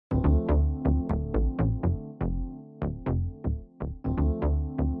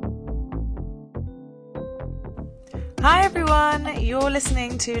Hi everyone, you're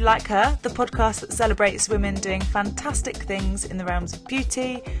listening to Like Her, the podcast that celebrates women doing fantastic things in the realms of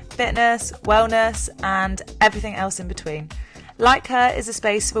beauty, fitness, wellness and everything else in between. Like Her is a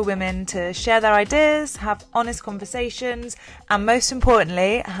space for women to share their ideas, have honest conversations and most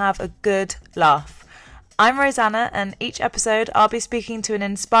importantly, have a good laugh. I'm Rosanna and each episode I'll be speaking to an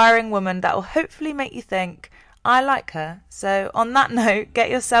inspiring woman that will hopefully make you think, I like her. So on that note,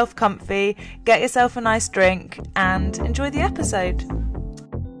 get yourself comfy, get yourself a nice drink and enjoy the episode.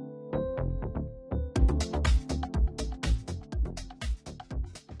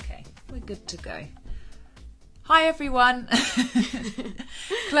 Okay, we're good to go. Hi everyone.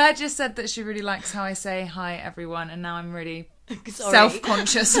 Claire just said that she really likes how I say hi everyone and now I'm really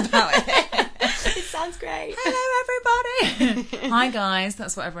self-conscious about it. It sounds great. Hello everybody. Hi guys,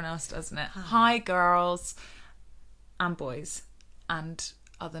 that's what everyone else does, isn't it? Hi girls. And boys and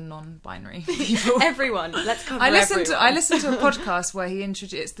other non-binary people. Everyone. Let's cover I listened everyone. to a podcast where he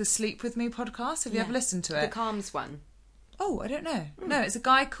introduced, it's the Sleep With Me podcast. Have you ever listened to it? The Calms one. Oh, I don't know. No, it's a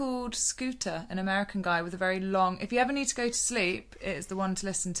guy called Scooter, an American guy with a very long... If you ever need to go to sleep, it's the one to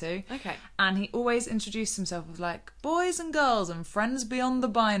listen to. Okay. And he always introduced himself with like, boys and girls and friends beyond the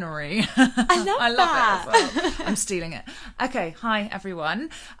binary. I love that as well. I'm stealing it. Okay, hi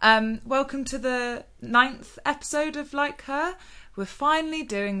everyone. Welcome to the 9th episode of Like Her. We're finally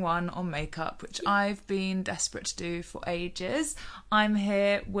doing one on makeup, which I've been desperate to do for ages. I'm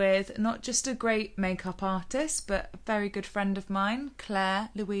here with not just a great makeup artist, but a very good friend of mine, Claire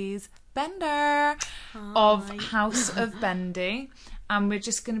Louise Bender of House of Bendy. And we're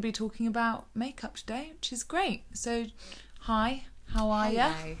just going to be talking about makeup today, which is great. So, hi. How are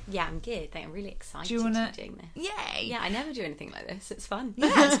you? Yeah, I'm good. I'm really excited Do you wanna... to be doing this. Yay! Yeah, I never do anything like this. It's fun.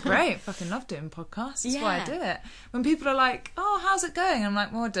 Yeah, it's great. Fucking love doing podcasts. That's why I do it. When people are like, oh, how's it going? I'm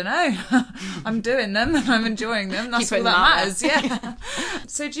like, well, I don't know. I'm doing them and I'm enjoying them. That's all that matters. Yeah.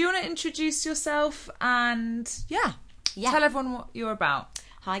 So do you want to introduce yourself and tell everyone what you're about?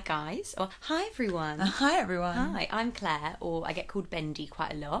 Hi guys. Or hi everyone. Hi everyone. Hi, I'm Claire, or I get called Bendy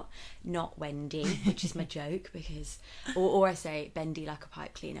quite a lot. Not Wendy, which is my joke because, or I say Bendy like a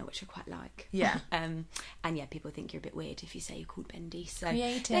pipe cleaner, which I quite like. Yeah. And yeah, people think you're a bit weird if you say you're called Bendy. So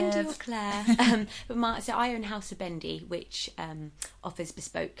creative. Bendy or Claire. So I own House of Bendy, which offers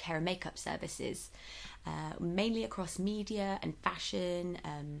bespoke hair and makeup services. Mainly across media and fashion,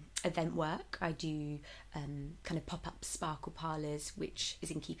 event work. I do kind of pop-up sparkle parlours, which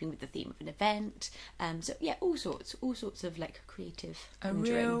is in keeping with the theme of an event. So yeah, all sorts of like creative. A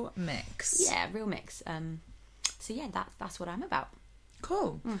real mix. Yeah, real mix. So yeah, that's what I'm about.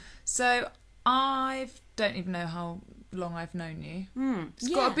 Cool. So I don't even know how long I've known you. It's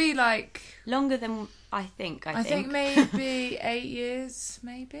got to be like longer than I think. I think maybe 8 years,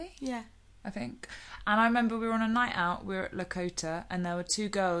 maybe. Yeah. I think. And I remember we were on a night out, we were at Lakota, and there were two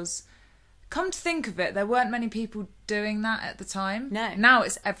girls. Come to think of it, there weren't many people doing that at the time. No. Now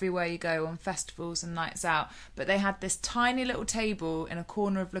it's everywhere you go on festivals and nights out. But they had this tiny little table in a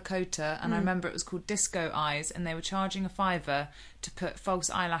corner of Lakota, and I remember it was called Disco Eyes, and they were charging $5 to put false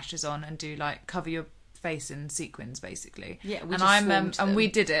eyelashes on and do like cover your face in sequins, basically. Yeah, we and we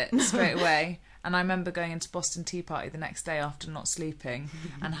did it straight away. And I remember going into Boston Tea Party the next day after not sleeping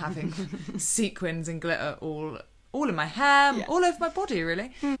and having sequins and glitter all in my hair, all over my body,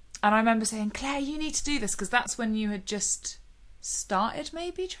 really. And I remember saying, Claire, you need to do this, because that's when you had just started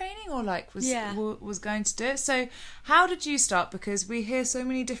maybe training or like was going to do it. So how did you start? Because we hear so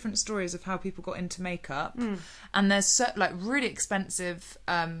many different stories of how people got into makeup, and there's so like really expensive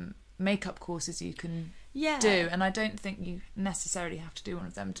makeup courses you can do, and I don't think you necessarily have to do one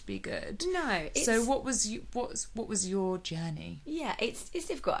of them to be good. No. So what was your journey? Yeah, it's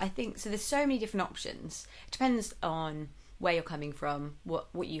difficult. I think so. There's so many different options. It depends on where you're coming from,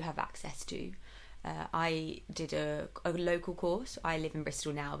 what you have access to. I did a local course. I live in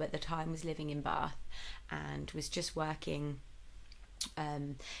Bristol now, but at the time was living in Bath and was just working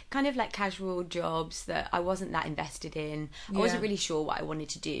kind of like casual jobs that I wasn't that invested in. I wasn't really sure what I wanted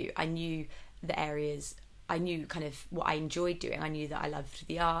to do. I knew the areas, I knew kind of what I enjoyed doing. I knew that I loved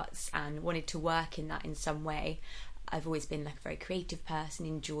the arts and wanted to work in that in some way. I've always been like a very creative person,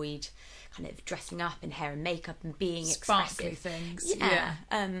 enjoyed kind of dressing up in hair and makeup and being sparkly expressive things. Yeah.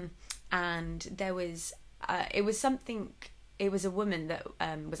 And there was it was a woman that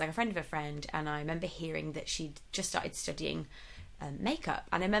was like a friend of a friend, and I remember hearing that she'd just started studying makeup,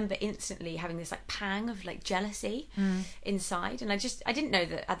 and I remember instantly having this like pang of like jealousy inside, and I didn't know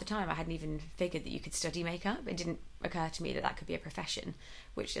that at the time. I hadn't even figured that you could study makeup. It didn't occur to me that that could be a profession,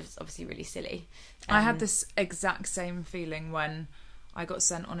 which is obviously really silly. I had this exact same feeling when I got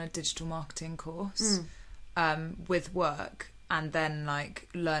sent on a digital marketing course, with work, and then like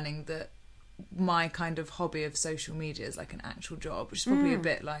learning that my kind of hobby of social media is like an actual job, which is probably a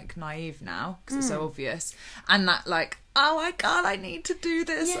bit like naive now because it's so obvious, and that like, oh my god, I need to do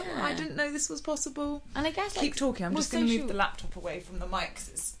this. I didn't know this was possible. And I guess keep talking. I'm just going to move the laptop away from the mic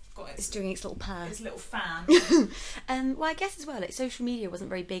because it's doing its little purr. Its little fan. Well, I guess as well, like social media wasn't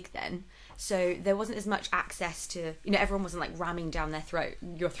very big then, so there wasn't as much access to, you know, everyone wasn't like ramming down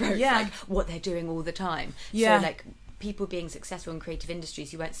your throat, like what they're doing all the time. So like people being successful in creative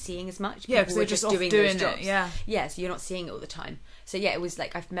industries, you weren't seeing as much. People because they're just doing those jobs. So you're not seeing it all the time. So yeah, it was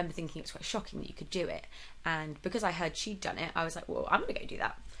like, I remember thinking it was quite shocking that you could do it, and because I heard she'd done it, I was like, well, I'm gonna go do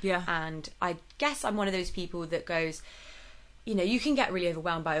that. And I guess I'm one of those people that goes, you know, you can get really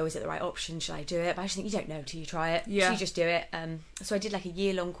overwhelmed by, oh, is it the right option? Should I do it? But I just think you don't know until you try it. So you just do it. So I did like a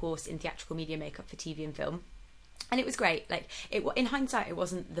year-long course in theatrical media makeup for TV and film. And it was great. Like, in hindsight, it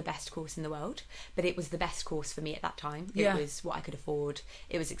wasn't the best course in the world, but it was the best course for me at that time. It was what I could afford.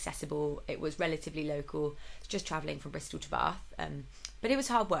 It was accessible. It was relatively local. Just travelling from Bristol to Bath. But it was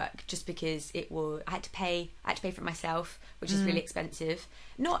hard work, just because I had to pay for it myself, which is really expensive.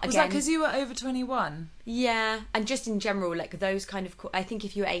 Was that because you were over 21? Yeah, and just in general, like those kind of, I think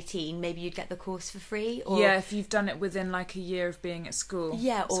if you were 18, maybe you'd get the course for free. Or if you've done it within like a year of being at school.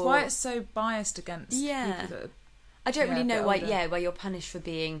 That's why it's so biased against people that are, I don't really know why you're punished for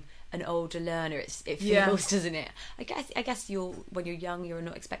being an older learner. It feels, doesn't it? I guess when you're young, you're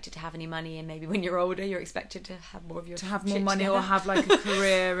not expected to have any money, and maybe when you're older, you're expected to have more of your more money together. Or have like a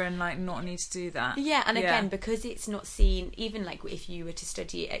career and like not need to do that. And again, because it's not seen, even like if you were to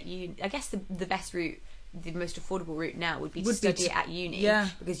study at uni, I guess the best route, the most affordable route now would be to study it at uni,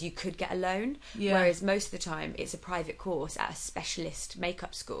 because you could get a loan, whereas most of the time it's a private course at a specialist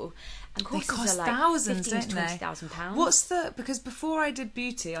makeup school, and courses they cost are like thousands, £15,000 to £20,000. Because before I did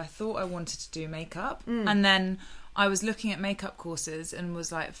beauty, I thought I wanted to do makeup, and then I was looking at makeup courses and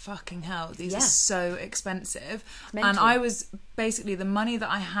was like, fucking hell, these are so expensive. And I was basically, the money that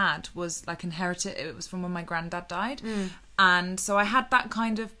I had was like inherited. It was from when my granddad died, and so I had that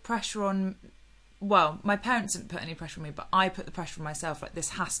kind of pressure on. Well, my parents didn't put any pressure on me, but I put the pressure on myself. Like, this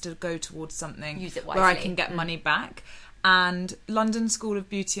has to go towards something where I can get money back. And London School of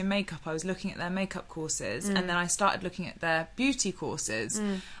Beauty and Makeup, I was looking at their makeup courses, and then I started looking at their beauty courses.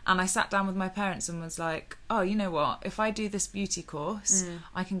 And I sat down with my parents and was like, oh, you know what? If I do this beauty course,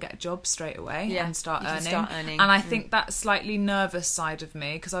 I can get a job straight away and start earning. And I think that slightly nervous side of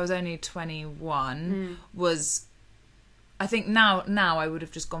me, because I was only 21, was... I think now I would have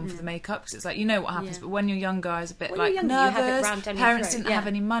just gone for the makeup, because it's like, you know what happens, but when you're younger, I was a bit nervous. Parents didn't have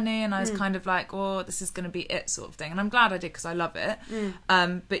any money, and I was kind of like, oh, this is going to be it, sort of thing. And I'm glad I did, because I love it.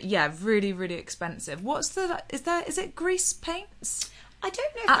 But yeah, really, really expensive. Is it grease paints? I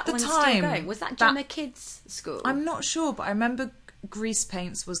don't know if at that one's still going. Was that Gemma Kids School? I'm not sure, but I remember grease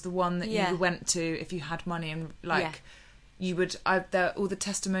paints was the one that you went to if you had money, and like... You would, all the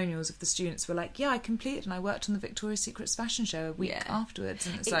testimonials of the students were like, I completed and I worked on the Victoria's Secrets fashion show a week afterwards.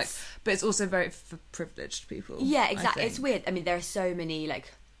 And it's like, but it's also very for privileged people. Yeah, exactly. It's weird. I mean, there's so many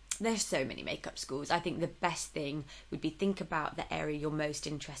makeup schools. I think the best thing would be, think about the area you're most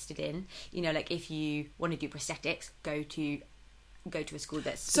interested in. You know, like if you want to do prosthetics, go to a school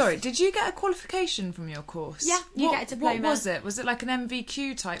that's... Sorry, did you get a qualification from your course? Yeah, you get a diploma. What was it? Was it like an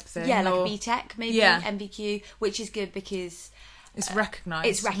MVQ type thing? Yeah, like a BTEC maybe, MVQ, which is good because... It's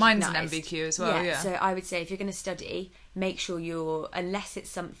recognised. Mine's an MVQ as well, So I would say if you're going to study, make sure unless it's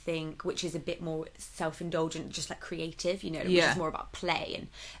something which is a bit more self-indulgent, just like creative, you know, which is more about play,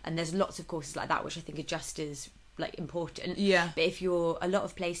 and there's lots of courses like that which I think are just as like important. But if you're, a lot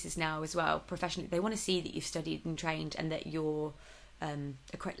of places now as well, professionally, they want to see that you've studied and trained and that you're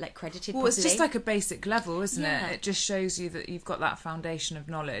credited. Well, it's just like a basic level, isn't it? It just shows you that you've got that foundation of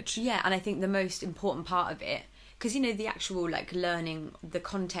knowledge. Yeah, and I think the most important part of it, because you know the actual like learning, the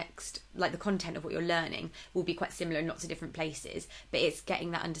context, like the content of what you're learning will be quite similar in lots of different places, but it's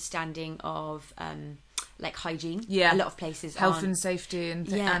getting that understanding of like hygiene. A lot of places health and safety and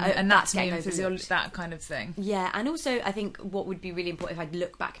anatomy and physiology, that kind of thing. And also I think what would be really important, if I'd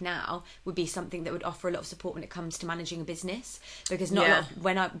look back now, would be something that would offer a lot of support when it comes to managing a business, because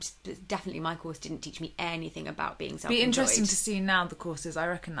definitely my course didn't teach me anything about being self-employed. Be interesting to see now the courses. I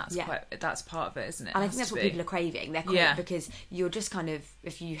reckon that's part of it, isn't it? And I think that's what people are craving. They're craving because you're just kind of,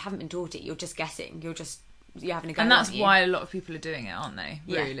 if you haven't been taught it, you're just guessing. You're having a go. And that's why a lot of people are doing it, aren't they?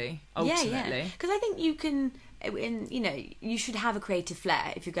 Really, ultimately. Because I think you can, you should have a creative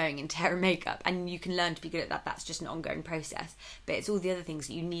flair if you're going into hair and makeup, and you can learn to be good at that. That's just an ongoing process. But it's all the other things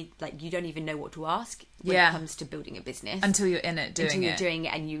that you need. Like, you don't even know what to ask when it comes to building a business until you're in it, doing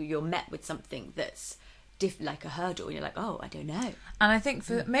it, and you're met with something that's like a hurdle, and you're like, oh, I don't know. And I think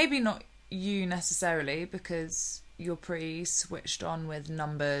for maybe not you necessarily, because you're pretty switched on with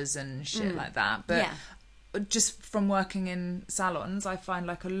numbers and shit like that, but just from working in salons, I find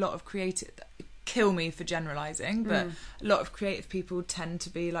like a lot of creative, kill me for generalizing, but a lot of creative people tend to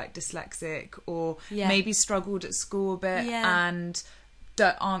be like dyslexic or maybe struggled at school a bit and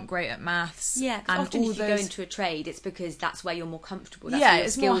aren't great at maths. Yeah, because and often all if you go into a trade, it's because that's where you're more comfortable. That's where your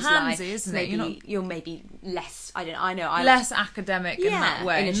it's more skills handsy, lie. isn't Maybe it? You're maybe less. I know. Less academic in that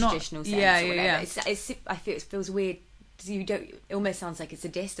way, in a traditional sense. Yeah, or whatever. yeah. It's, I feel it feels weird. You don't. It almost sounds like it's a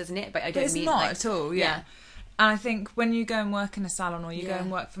diss, doesn't it? But I don't It's mean not like, at all. Yeah. And I think when you go and work in a salon or you go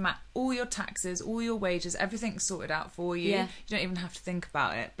and work for all your taxes, all your wages, everything's sorted out for you. Yeah. You don't even have to think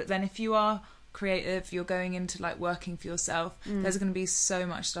about it. But then if you are creative, you're going into like working for yourself, there's going to be so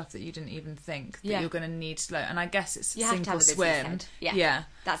much stuff that you didn't even think that you're going to need to learn. And I guess it's you sink have to have or a business swim. head. Yeah.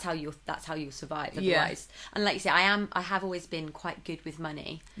 That's how you'll survive otherwise. And like you say, I have always been quite good with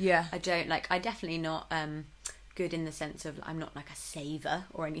money. Yeah. I definitely not good in the sense of I'm not like a saver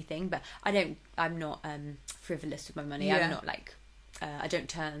or anything, but I'm not frivolous with my money. Yeah. I'm not like I don't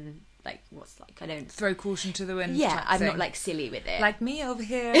turn like I don't throw caution to the wind. I'm not like silly with it, like me over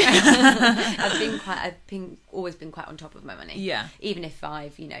here. I've always been quite on top of my money. Yeah, even if I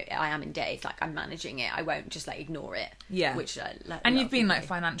am in debt, it's like I'm managing it. I won't just like ignore it. Yeah, which and you've been like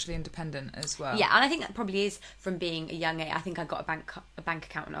financially independent as well. Yeah, and I think that probably is from being a young age. I think I got a bank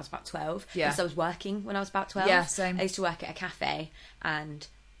account when I was about 12. Yeah, because I was working when I was about 12. Yeah, same. I used to work at a cafe, and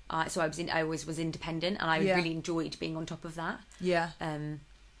so I always was independent, and I really enjoyed being on top of that. Yeah.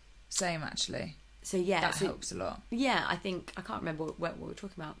 Same actually. So yeah, that helps a lot. Yeah, I think I can't remember what we were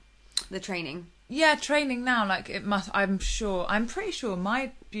talking about. The training. Yeah, training now. Like it must. I'm pretty sure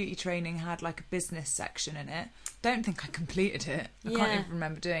my beauty training had like a business section in it. Don't think I completed it. I can't even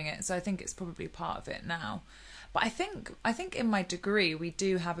remember doing it. So I think it's probably part of it now. But I think in my degree we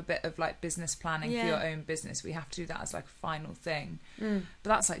do have a bit of like business planning for your own business. We have to do that as like a final thing. But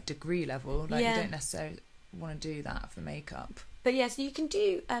that's like degree level. Like you don't necessarily want to do that for makeup. But yeah, so you can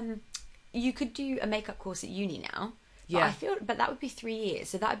do you could do a makeup course at uni now. Yeah. I feel, but that would be 3 years,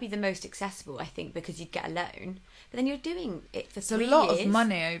 so that would be the most accessible, I think, because you'd get a loan. But then you're doing it for 3 years. It's a lot of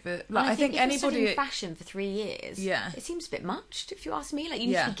money over. Like I think if anybody you're studying fashion for 3 years, it seems a bit much, if you ask me. Like you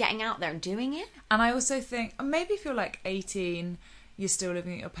need to be getting out there and doing it. And I also think maybe if you're like 18, you're still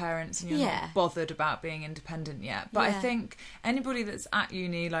living at your parents and you're not bothered about being independent yet. But I think anybody that's at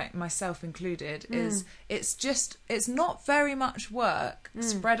uni, like myself included, is it's not very much work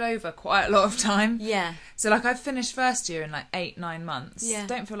spread over quite a lot of time. Yeah. So like I've finished first year in like 8-9 months. Yeah.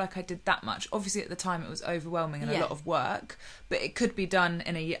 Don't feel like I did that much. Obviously at the time it was overwhelming and a lot of work, but it could be done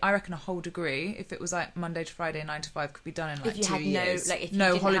in a year. I reckon a whole degree, if it was like Monday to Friday 9 to 5, could be done in like 2 years.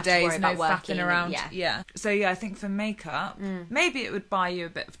 No holidays, no faffing around. Yeah. So yeah, I think for makeup, maybe it would buy you a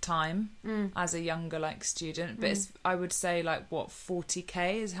bit of time as a younger like student, but I would say like what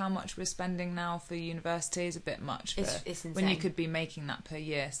 40k is how much we're spending now for university is a bit much for it's insane. When you could be making that per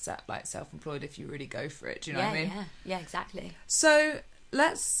year set like self-employed if you really go for it. Do you know what I mean? Yeah, exactly. So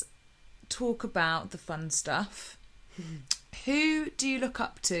let's talk about the fun stuff. Who do you look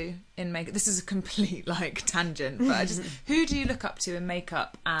up to in makeup? This is a complete like tangent, but who do you look up to in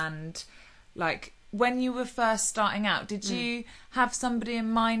makeup? And like when you were first starting out, did you have somebody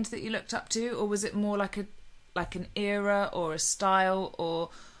in mind that you looked up to, or was it more like an era or a style, or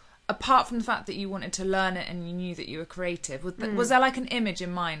apart from the fact that you wanted to learn it and you knew that you were creative, was there like an image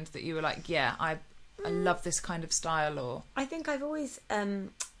in mind that you were like, yeah, I love this kind of style? Or I think I've always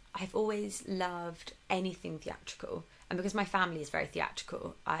loved anything theatrical. And because my family is very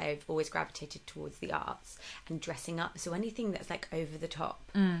theatrical, I've always gravitated towards the arts and dressing up. So anything that's like over the top,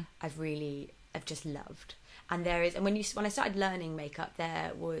 I've just loved. And when I started learning makeup,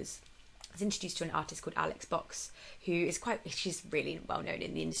 I was introduced to an artist called Alex Box, she's really well known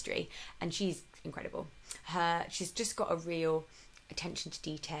in the industry, and she's incredible. She's just got a real attention to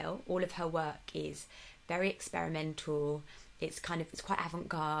detail. All of her work is very experimental. It's quite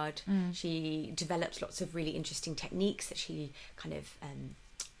avant-garde. She develops lots of really interesting techniques that she kind of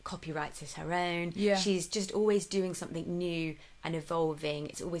copyrights as her own. Yeah. She's just always doing something new and evolving.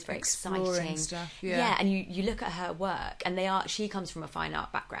 It's always very exciting stuff. Yeah, and you look at her work, and she comes from a fine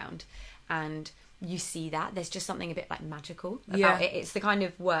art background, and you see that there's just something a bit like magical about it. It's the kind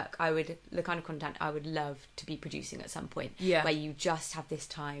of the kind of content I would love to be producing at some point. Yeah, where you just have this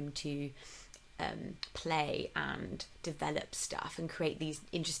time to play and develop stuff and create these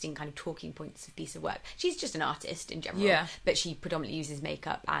interesting kind of talking points of piece of work. She's just an artist in general, but she predominantly uses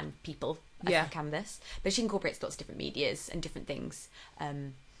makeup and people as her canvas. But she incorporates lots of different medias and different things.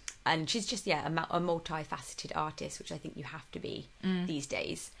 And she's just, a multifaceted artist, which I think you have to be these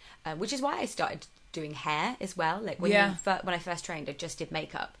days. Which is why I started doing hair as well. Like when I first trained, I just did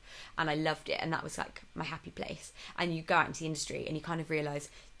makeup and I loved it. And that was like my happy place. And you go out into the industry and you kind of realise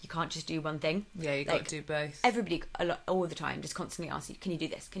you can't just do one thing. Yeah, you got to do both. Everybody, all the time, just constantly asks you, can you do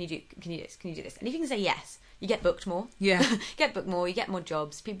this? Can you do this? Can you do this? And if you can say yes, you get booked more. Yeah. Get booked more, you get more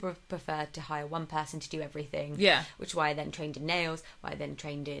jobs. People prefer to hire one person to do everything. Yeah. Which is why I then trained in nails, why I then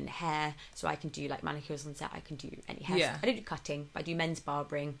trained in hair. So I can do like manicures on set, I can do any hair. Yeah. I don't do cutting, but I do men's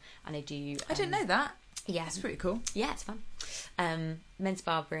barbering and I do... I didn't know that. Yeah. It's pretty cool. Yeah, it's fun. Men's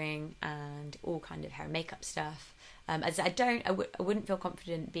barbering and all kind of hair and makeup stuff. As I wouldn't feel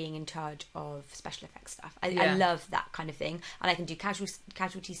confident being in charge of special effects stuff. I love that kind of thing, and I can do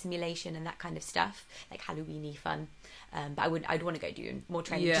casualty simulation and that kind of stuff, like Halloween-y fun. But I'd want to go do more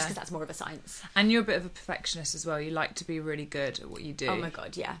training just because that's more of a science. And you're a bit of a perfectionist as well. You like to be really good at what you do. Oh my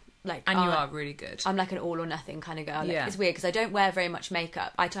god, yeah. You are really good. I'm like an all or nothing kind of girl. Like, it's weird because I don't wear very much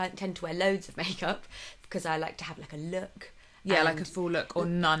makeup. I tend to wear loads of makeup because I like to have like a look. Yeah, like a full look or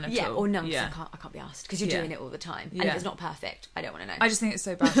none at all. Yeah, or none because I can't be asked because you're doing it all the time. And if it's not perfect, I don't want to know. I just think it's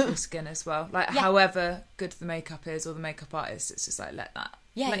so bad for your skin as well. Like, however good the makeup is or the makeup artist, it's just like, let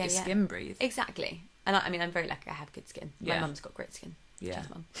your skin breathe. Exactly. And I'm very lucky I have good skin. My mum's got great skin. Yeah.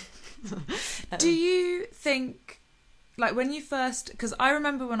 Mum. Do you think, like, when you first... Because I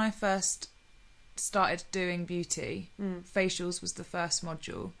remember when I first started doing beauty, facials was the first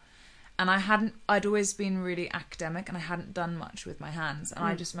module. And I'd always been really academic and I hadn't done much with my hands. And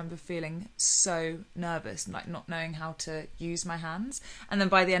I just remember feeling so nervous and like not knowing how to use my hands. And then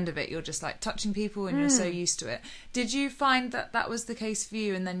by the end of it, you're just like touching people and you're so used to it. Did you find that was the case for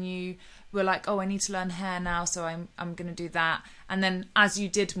you? And then you were like, oh, I need to learn hair now, so I'm going to do that. And then as you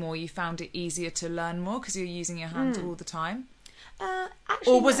did more, you found it easier to learn more because you're using your hands all the time?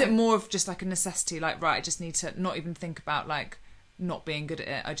 Actually, or was it more of just like a necessity, like, right, I just need to not even think about like not being good at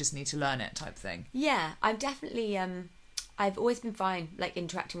it, I just need to learn it type thing? Yeah, I'm definitely I've always been fine like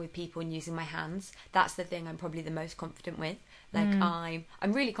interacting with people and using my hands. That's the thing I'm probably the most confident with. Like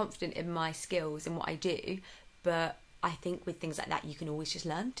I'm really confident in my skills and what I do, but I think with things like that you can always just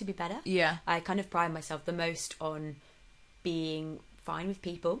learn to be better. Yeah. I kind of pride myself the most on being fine with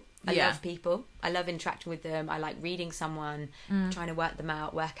people. I love people. I love interacting with them. I like reading someone, trying to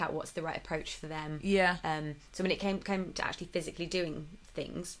work out what's the right approach for them. Yeah. So when it came to actually physically doing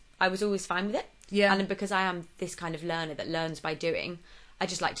things, I was always fine with it. Yeah. And because I am this kind of learner that learns by doing, I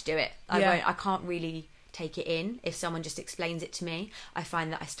just like to do it. I can't really take it in if someone just explains it to me. I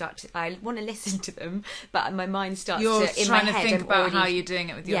find that I want to listen to them, but my mind starts You're to in trying my to head, think I'm about already, how you're doing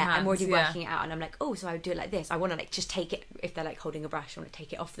it with your hands. I'm already working it out, and I'm like, oh, so I would do it like this. I want to like just take it, if they're like holding a brush, I want to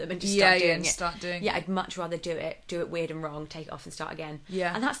take it off them and just start doing it. I'd much rather do it weird and wrong, take it off and start again.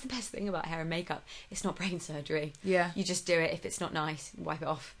 Yeah. And that's the best thing about hair and makeup. It's not brain surgery. Yeah. You just do it. If it's not nice, wipe it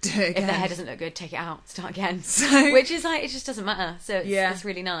off. Do it again. If the hair doesn't look good, take it out, start again. So, which is like, it just doesn't matter. So it's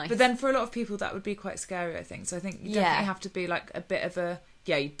really nice. But then for a lot of people that would be quite scary, I think. So I think you definitely have to be like a bit of a...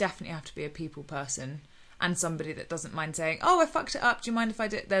 Yeah, you definitely have to be a people person and somebody that doesn't mind saying, oh, I fucked it up, do you mind if I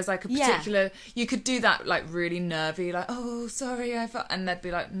do it? There's like a particular... You could do that like really nervy, like, oh, sorry, and they'd be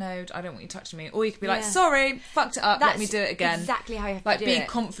like, no, I don't want you touching me. Or you could be like, sorry, fucked it up, let me do it again. Exactly how you have like, to do it. Like, be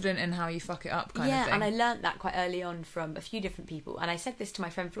confident in how you fuck it up kind of thing. And I learnt that quite early on from a few different people. And I said this to my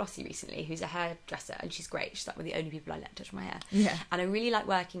friend Flossie recently, who's a hairdresser, and she's great. She's like one of the only people I let touch my hair. Yeah. And I really like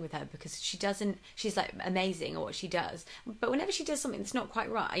working with her because she's like amazing at what she does. But whenever she does something that's not quite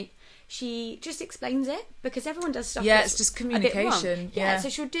right, she just explains it, because everyone does stuff. Yeah, it's just communication. Yeah, so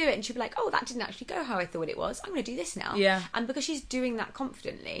she'll do it and she'll be like, oh, that didn't actually go how I thought it was. I'm going to do this now. Yeah. And because she's doing that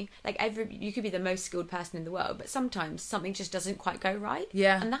confidently, like you could be the most skilled person in the world, but sometimes something just doesn't quite go right.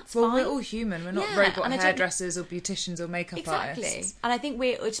 Yeah. And that's fine. fine. We're all human. We're not robot hairdressers or beauticians or makeup artists. Exactly. And I think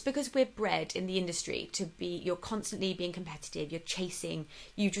it's because we're bred in the industry you're constantly being competitive, you're chasing,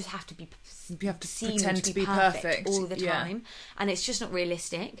 you just have to be... You have to pretend to be perfect all the time, and it's just not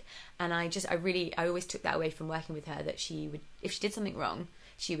realistic. And I always took that away from working with her, that she would, if she did something wrong,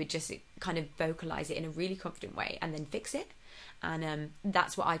 she would just kind of vocalise it in a really confident way and then fix it. And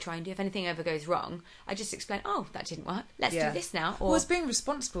that's what I try and do. If anything ever goes wrong, I just explain, oh, that didn't work, let's do this now. Or, well, it's being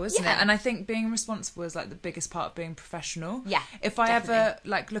responsible, isn't it? And I think being responsible is like the biggest part of being professional. Yeah, if I ever,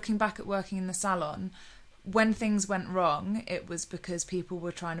 like, looking back at working in the salon, when things went wrong, it was because people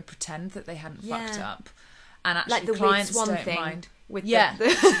were trying to pretend that they hadn't fucked up. And actually, like the clients weird swan don't thing mind. With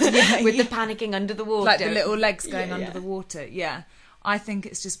the with the panicking under the water, like the little legs going under the water. Yeah, I think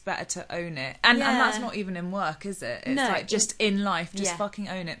it's just better to own it. And that's not even in work, is it? It's like just in life, just fucking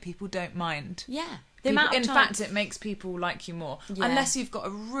own it. People don't mind. Yeah. In fact, it makes people like you more. Yeah. Unless you've got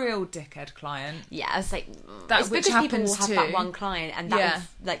a real dickhead client. Yeah, I was like... That, it's which because happens people will have too. that one client and that will,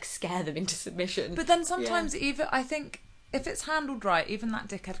 like, scare them into submission. But then sometimes even... I think if it's handled right, even that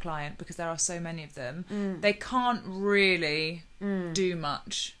dickhead client, because there are so many of them, they can't really do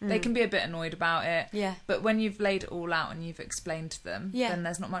much. They can be a bit annoyed about it. Yeah. But when you've laid it all out and you've explained to them, then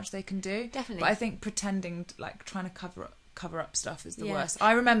there's not much they can do. Definitely. But I think pretending, like, trying to cover up stuff is the worst.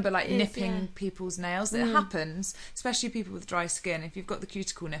 I remember like nipping people's nails. It happens, especially people with dry skin. If you've got the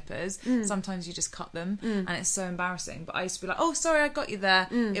cuticle nippers, sometimes you just cut them and it's so embarrassing. But I used to be like, oh, sorry, I got you there.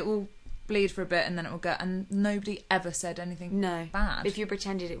 It will bleed for a bit and then it will go, and nobody ever said anything bad. If you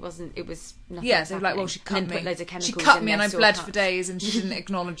pretended it was nothing. Yeah, so like, well, she cut me. Put loads of chemicals she cut me and I bled cuts. for days and she didn't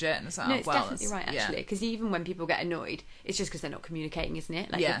acknowledge it. And it's like, no, oh, it's well, definitely right, actually. Because even when people get annoyed, it's just because they're not communicating, isn't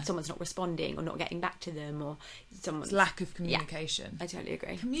it? Like if someone's not responding or not getting back to them, or someone's... lack of communication. I totally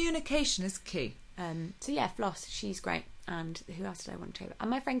agree. Communication is key. So yeah, Floss, she's great. And who else did I want to tell you about? And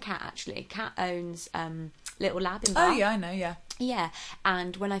my friend Kat, actually. Kat owns Little Lab in Bath. Oh, yeah, I know, yeah. Yeah,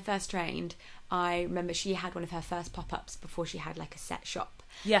 and when I first trained, I remember she had one of her first pop-ups before she had like a set shop.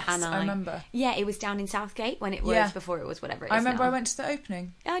 Yes, and I remember. Yeah, it was down in Southgate when it was, before it was whatever it is I remember now. I went to the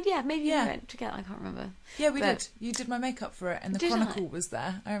opening. Oh, yeah, maybe we went together, I can't remember. Yeah, we did. You did my makeup for it and the Chronicle was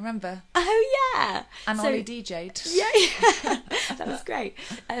there, I remember. Oh, yeah. And Ollie DJ'd. Yeah. That was great.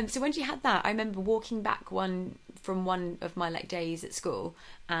 So when she had that, I remember walking back from one of my like days at school,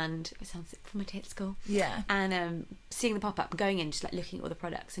 and it sounds like from my day at school. Yeah. And seeing the pop-up, going in, just like looking at all the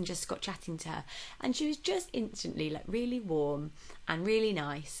products and just got chatting to her, and she was just instantly like really warm and really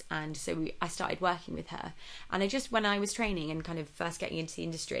nice. And so I started working with her, and when I was training and kind of first getting into the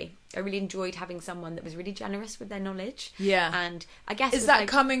industry, I really enjoyed having someone that was really generous with their knowledge. Yeah. And I guess is that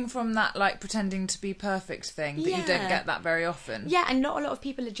coming from that like pretending to be perfect thing that you don't get that very often? Yeah, and not a lot of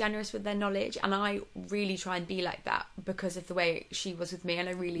people are generous with their knowledge, and I really try and be like that because of the way she was with me, and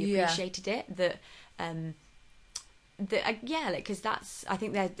I really appreciated it. Because I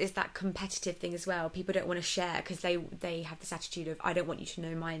think there is that competitive thing as well. People don't want to share because they have this attitude of, I don't want you to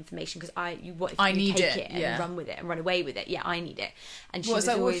know my information because I need take it and run with it and run away with it. Yeah, I need it. And she was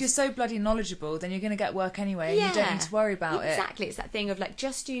like, always, if you're so bloody knowledgeable, then you're going to get work anyway, and you don't need to worry about it. Exactly, it's that thing of like,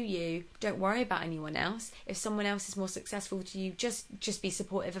 just do you, don't worry about anyone else. If someone else is more successful to you, just be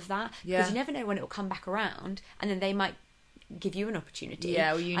supportive of that, because you never know when it will come back around, and then they might give you an opportunity.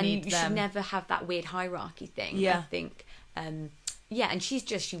 Yeah, well, you should never have that weird hierarchy thing. Yeah. I think, and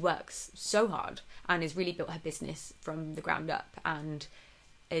she works so hard and has really built her business from the ground up, and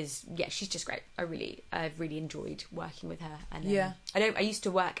she's just great. I've really enjoyed working with her. And I used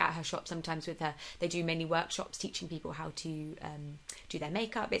to work at her shop sometimes with her. They do many workshops teaching people how to do their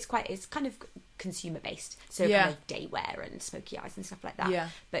makeup. It's kind of consumer based, so kind of day wear and smoky eyes and stuff like that. Yeah.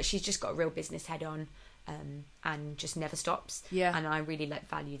 But she's just got a real business head on. And just never stops. Yeah. And I really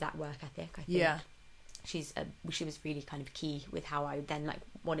value that work ethic. I think she was really kind of key with how I then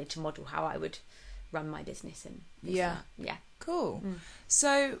wanted to model how I would run my business and Cool.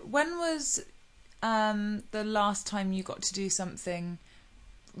 So when was the last time you got to do something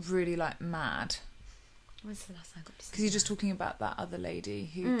really mad? When's the last time I got to do something? Because you're just talking about that other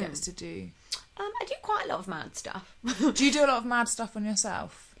lady who gets to do. I do quite a lot of mad stuff. Do you do a lot of mad stuff on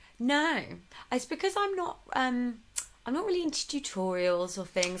yourself? No, it's because I'm not really into tutorials or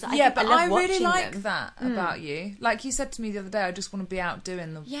things. I really like that about you. Like you said to me the other day, I just want to be out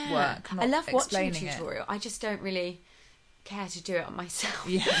doing the work. Not I love watching a tutorial. It. I just don't really care to do it on myself.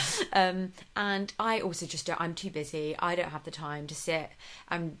 Yeah. And I also just don't. I'm too busy. I don't have the time to sit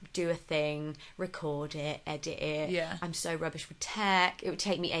and do a thing, record it, edit it. Yeah. I'm so rubbish with tech. It would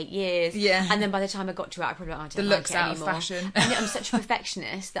take me 8 years. Yeah. And then by the time I got to it, I probably don't the like looks it out anymore. of fashion. And I'm such a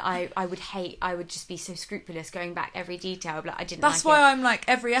perfectionist that I would hate. I would just be so scrupulous going back every detail. But I didn't. That's why I'm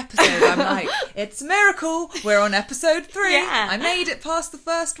every episode. I'm like, it's a miracle. We're on episode 3. Yeah. I made it past the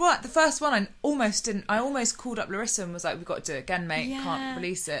first one. The first one I almost didn't. I almost called up Larissa and was like, we've got to do it again, mate. Can't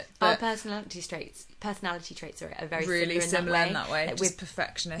release it. Our personality traits are very really similar in that way. Like just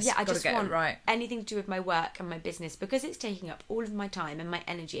perfectionist. Yeah, I just get want it right. Anything to do with my work and my business, because it's taking up all of my time and my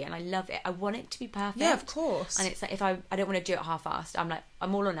energy, and I love it. I want it to be perfect. Yeah, of course. And it's like, if I don't want to do it half-assed,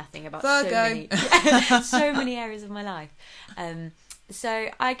 I'm all or nothing about Virgo. so many areas of my life. So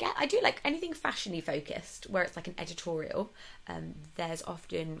I do anything fashion-y focused, where it's like an editorial. There's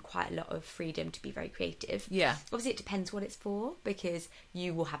often quite a lot of freedom to be very creative. Yeah. Obviously, it depends what it's for, because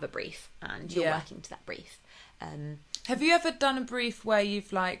you will have a brief and you're working to that brief. Have you ever done a brief where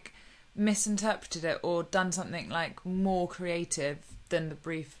you've misinterpreted it or done something like more creative than the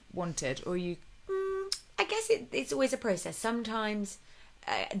brief wanted, or you? I guess it's always a process. Sometimes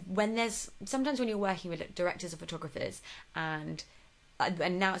when you're working with directors or photographers and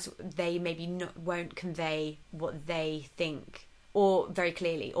now they maybe won't convey what they think or very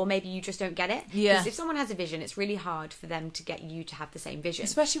clearly, or maybe you just don't get it. Yeah. Because if someone has a vision, it's really hard for them to get you to have the same vision.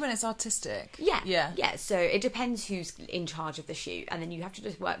 Especially when it's artistic. Yeah. So it depends who's in charge of the shoot, and then you have to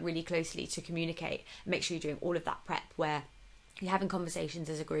just work really closely to communicate, make sure you're doing all of that prep where you're having conversations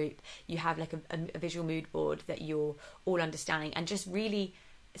as a group, you have like a visual mood board that you're all understanding, and just really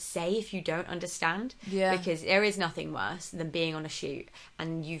say if you don't understand. Yeah. Because there is nothing worse than being on a shoot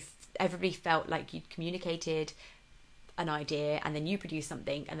and everybody felt like you'd communicated an idea and then you produce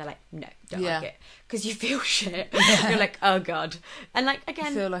something and they're like, no, don't like it, because you feel shit. You're like, oh god. And like,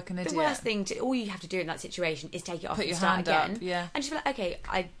 again, you feel like an idiot. The worst thing all you have to do in that situation is take it off Put and your start hand again. up, yeah. And just be like, okay,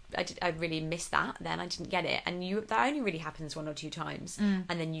 I really missed that then, I didn't get it. And that only really happens 1 or 2 times.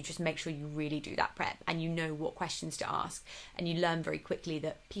 And then you just make sure you really do that prep and you know what questions to ask, and you learn very quickly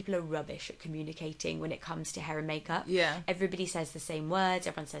that people are rubbish at communicating when it comes to hair and makeup. Everybody says the same words,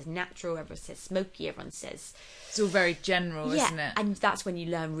 everyone says natural, everyone says smoky, everyone says, it's all very general, isn't it? And that's when you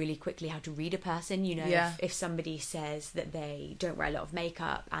learn really quickly how to read a person. You know, if somebody says that they don't wear a lot of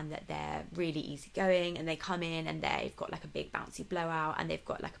makeup and that they're really easygoing, and they come in and they've got like a big bouncy blowout and they've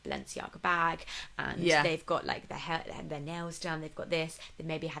got like a Balenciaga bag and they've got like their nails done, they've got this, they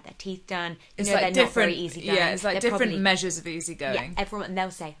maybe had their teeth done. It's like different, not very easygoing. Yeah, it's like they're different probably, measures of easygoing. Yeah, everyone, and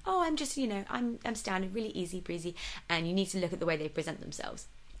they'll say, oh, I'm just, I'm standard, really easy breezy, and you need to look at the way they present themselves.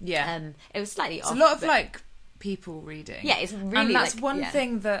 Yeah. It was slightly off. It's a lot of like people reading. Yeah, it's really, and that's like, one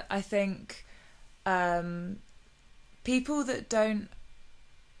thing that I think people that don't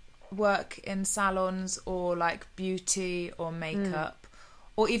work in salons or like beauty or makeup,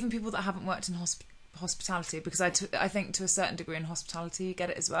 or even people that haven't worked in hospitality, because I think to a certain degree in hospitality you get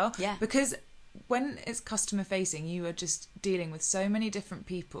it as well. Yeah. Because when it's customer facing, you are just dealing with so many different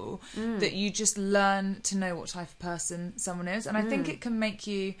people that you just learn to know what type of person someone is, and I think it can make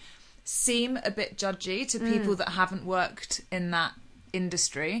you seem a bit judgy to people that haven't worked in that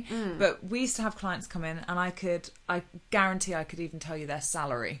industry. But we used to have clients come in and I guarantee I could even tell you their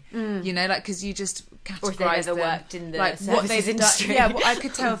salary, like, because you just categorize or if they've ever them, worked in the like what they've industry. done. I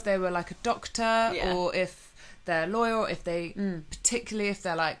could tell if they were like a doctor or if they're a lawyer, or if they particularly if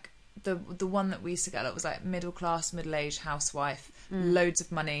they're like the one that we used to get that was like middle class, middle-aged housewife, loads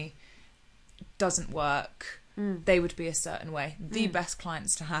of money, doesn't work. They would be a certain way. The best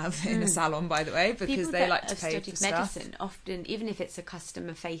clients to have in a salon, by the way, because people they like to have pay studied for medicine, stuff. often, even if it's a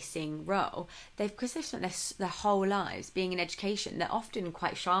customer-facing role, because they've spent their whole lives being in education, they're often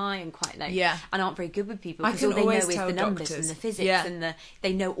quite shy and quite like, and aren't very good with people, because all they know is the numbers and the physics and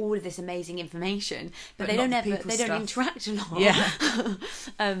they know all of this amazing information, but they don't interact a lot.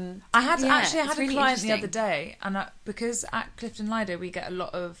 I had a really client the other day, and because at Clifton Lido we get a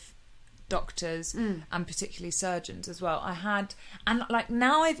lot of doctors and particularly surgeons as well.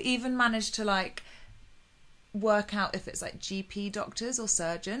 Now I've even managed to like work out if it's like GP doctors or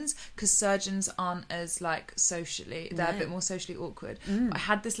surgeons, because surgeons aren't as like they're a bit more socially awkward. I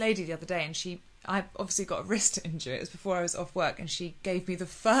had this lady the other day, and I obviously got a wrist injury. It was before I was off work, and she gave me the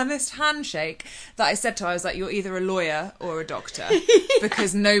firmest handshake that I said to her. I was like, you're either a lawyer or a doctor,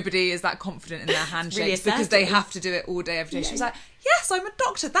 because nobody is that confident in their handshakes, because they have to do it all day, every day. She was like, yes, I'm a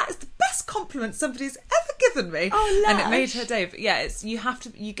doctor. That is the best compliment somebody's ever given me. Oh, and it made her day. But yeah,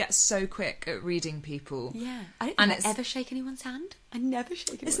 you get so quick at reading people. Yeah. I don't think I ever shake anyone's hand. I never shake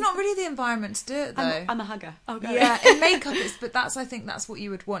anyone's hand. It's not really the environment to do it, though. I'm a hugger. I'll go. Yeah, in makeup, I think that's what you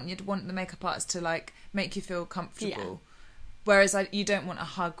would want. You'd want the makeup artist to like make you feel comfortable. Yeah. Whereas you don't want a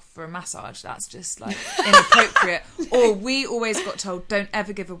hug for a massage. That's just like inappropriate. Or we always got told, don't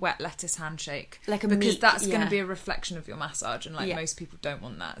ever give a wet lettuce handshake, because that's going to be a reflection of your massage, and most people don't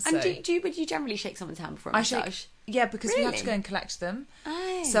want that. So. And would you generally shake someone's hand before a massage? Yeah, because we have to go and collect them.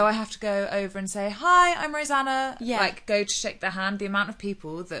 Oh. So I have to go over and say, hi, I'm Rosanna. Yeah. Like, go to shake their hand. The amount of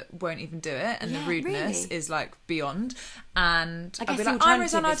people that won't even do it, and the rudeness is like beyond. And I'll be like, I'm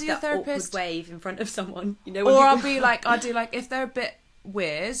Rosanna, I'll do your therapist. Awkward wave in front of someone. Or I'll do like, if they're a bit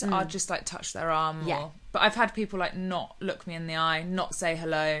weird, I'll just like touch their arm. Yeah. But I've had people like not look me in the eye, not say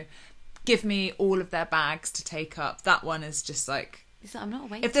hello, give me all of their bags to take up. That one is just like... I'm not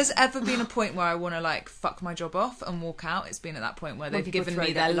waiting. If there's ever been a point where I want to like fuck my job off and walk out, it's been at that point where they've given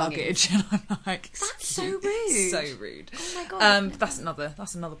me their luggage, and I'm like, that's so rude. So rude. Oh my god. That's another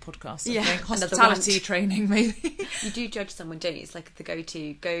podcast. I think. Hospitality training, maybe. You do judge someone, don't you? It's like the go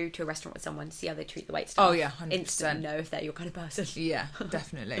to a restaurant with someone, see how they treat the waitstaff. Oh yeah, 100%. Instantly know if they're your kind of person. Yeah,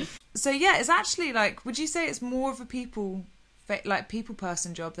 definitely. So yeah, it's actually like, would you say it's more of a people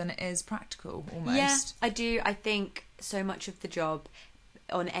person job than it is practical almost? Yeah, I do. I think so much of the job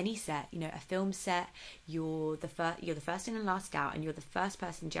on any set, you know, a film set, you're the first in and last out, and you're the first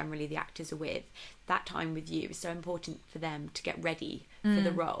person generally the actors are with. That time with you is so important for them to get ready for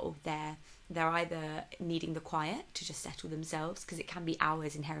the role. They're either needing the quiet to just settle themselves, because it can be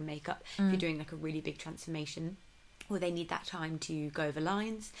hours in hair and makeup if you're doing like a really big transformation, or they need that time to go over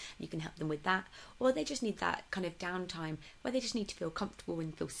lines. You can help them with that, or they just need that kind of downtime where they just need to feel comfortable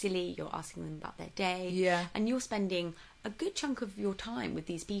and feel silly. You're asking them about their day, and you're spending a good chunk of your time with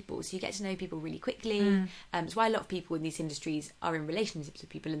these people, so you get to know people really quickly. It's why a lot of people in these industries are in relationships with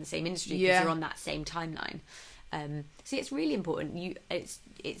people in the same industry, because you're on that same timeline. So it's really important.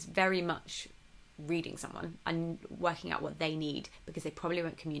 It's very much reading someone and working out what they need, because they probably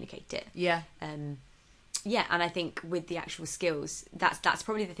won't communicate it. And I think with the actual skills, that's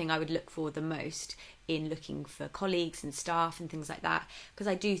probably the thing I would look for the most in looking for colleagues and staff and things like that, because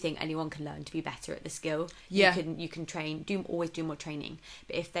I do think anyone can learn to be better at the skill. You can train, always do more training,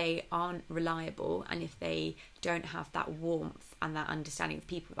 but if they aren't reliable and if they don't have that warmth and that understanding of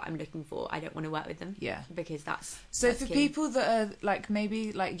people that I'm looking for, I don't want to work with them. Because that's for key. People that are like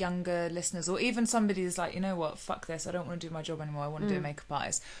maybe like younger listeners, or even somebody who's like, you know what, fuck this, I don't want to do my job anymore, I want to do a makeup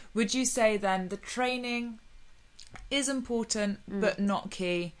artist, would you say then the training is important but not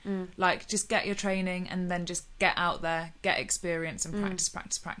key? Like, just get your training and then just get out there, get experience, and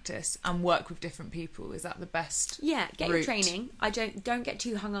practice and work with different people. Is that the best get route? Your training. I don't get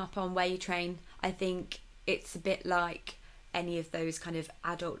too hung up on where you train. I think it's a bit like any of those kind of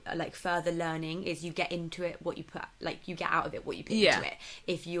adult like further learning, is you get into it what you put, like you get out of it what you put into it.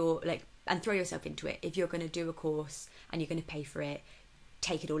 If you're like, and throw yourself into it. If you're going to do a course and you're going to pay for it,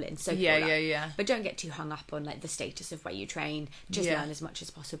 take it all in. So but don't get too hung up on like the status of where you train. Just learn as much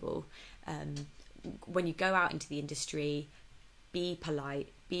as possible. When you go out into the industry, be polite,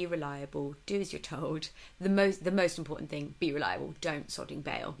 be reliable, do as you're told. The most important thing, be reliable, don't sodding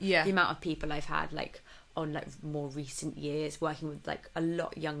bail. The amount of people I've had like on like more recent years working with like a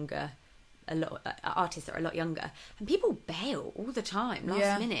lot artists that are a lot younger, and people bail all the time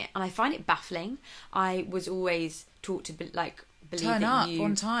last minute, and I find it baffling. I was always taught to believe turn that up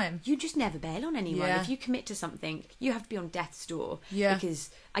on time. You just never bail on anyone. If you commit to something, you have to be on death's door. Because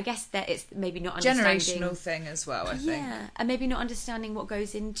I guess that it's maybe not understanding generational thing as well. I think, and maybe not understanding what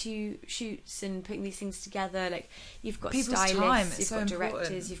goes into shoots and putting these things together. Like, you've got people's stylists, you've got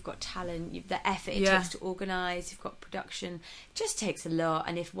directors, you've got talent, the effort it takes to organise. You've got production. It just takes a lot,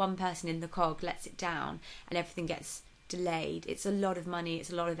 and if one person in the cog lets it down and everything gets delayed, it's a lot of money,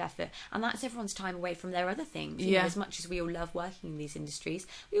 it's a lot of effort, and that's everyone's time away from their other things. You know, as much as we all love working in these industries,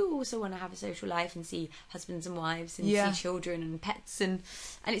 we all also want to have a social life and see husbands and wives and see children and pets, and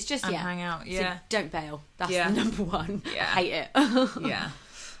it's just and hang out. So don't bail. That's the number one. I hate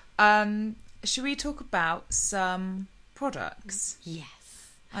it. Should we talk about some products? Yes,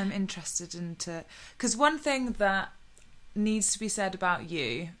 I'm interested into, because one thing that needs to be said about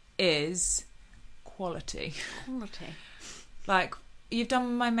you is quality. Like, you've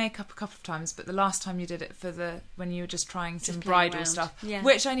done my makeup a couple of times, but the last time you did it when you were just trying some bridal stuff,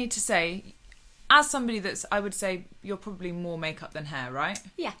 which I need to say, as somebody that's, I would say you're probably more makeup than hair, right?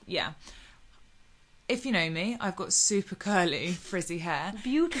 Yeah. If you know me, I've got super curly, frizzy hair.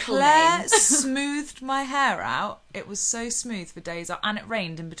 Beautiful. Claire smoothed my hair out. It was so smooth for days, and it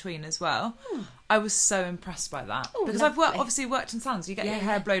rained in between as well. I was so impressed by that, because I've obviously worked in salons. You get your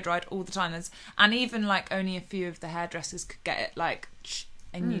hair blow dried all the time, and even like only a few of the hairdressers could get it like,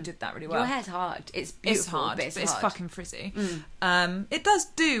 and you did that really well. Your hair's hard. It's beautiful, it's hard, but it's fucking frizzy. It does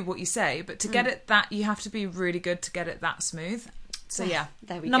do what you say, but to get it that, you have to be really good to get it that smooth. So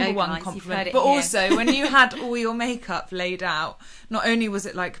there we number go, one guys. compliment. But also, when you had all your makeup laid out, not only was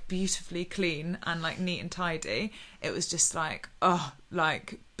it like beautifully clean and like neat and tidy, it was just like,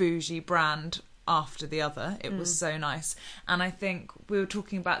 like bougie brand after the other. It was so nice. And I think we were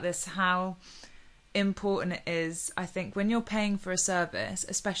talking about this, how important it is, I think, when you're paying for a service,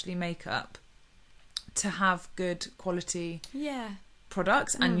 especially makeup, to have good quality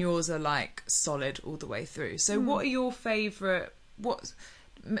products, and yours are like solid all the way through. So what are your favourite,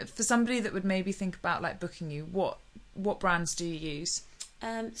 for somebody that would maybe think about like booking you, what brands do you use?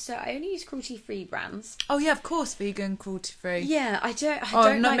 So I only use cruelty-free brands. Oh yeah, of course, vegan, cruelty-free. Yeah, I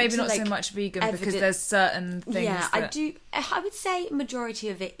don't like maybe to, not like, so much vegan, because there's certain things. I do. I would say majority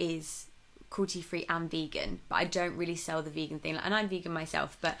of it is cruelty-free and vegan, but I don't really sell the vegan thing. And I'm vegan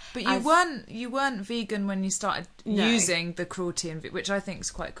myself, but you weren't vegan when you started using the cruelty and which I think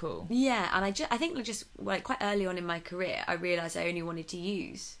is quite cool. Yeah, and I think just like quite early on in my career, I realised I only wanted to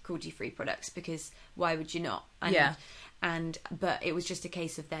use cruelty-free products because why would you not? But it was just a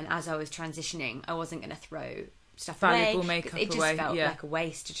case of then as I was transitioning, I wasn't going to throw stuff valuable away. Makeup it just away. felt like a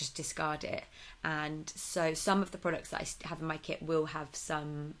waste to just discard it. And so some of the products that I have in my kit will have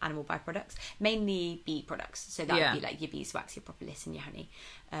some animal byproducts, mainly bee products. So that would be like your beeswax, your propolis, and your honey.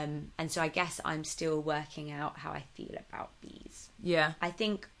 And so I guess I'm still working out how I feel about bees. Yeah. I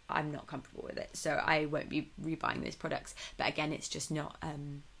think I'm not comfortable with it, so I won't be rebuying those products. But again, it's just not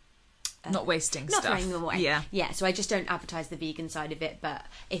wasting not stuff. throwing them away. Yeah. So I just don't advertise the vegan side of it. But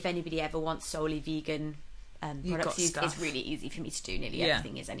if anybody ever wants solely vegan products used, it's really easy for me to do. Nearly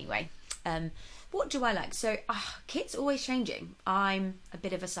everything is anyway. What do I like? So kit's always changing. I'm a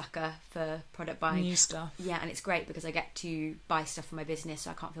bit of a sucker for product buying. New stuff. Yeah, and it's great because I get to buy stuff for my business,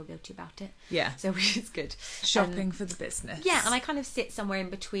 so I can't feel guilty about it. Yeah. So which is good. Shopping for the business. Yeah, and I kind of sit somewhere in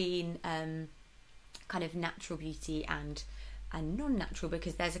between kind of natural beauty and non-natural,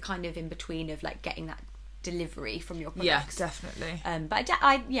 because there's a kind of in between of like getting that delivery from your products. Yeah, definitely. But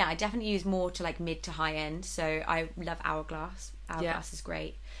I definitely use more to like mid to high end. So I love Hourglass. Hourglass is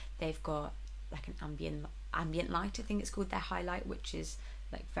great. They've got like an ambient light, I think it's called, their highlight, which is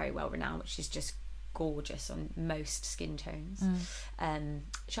like very well renowned, which is just gorgeous on most skin tones.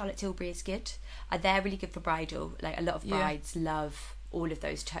 Charlotte Tilbury is good. They're really good for bridal. Like a lot of brides love all of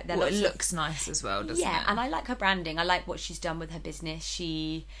those. It looks nice as well, doesn't it? Yeah, and I like her branding. I like what she's done with her business.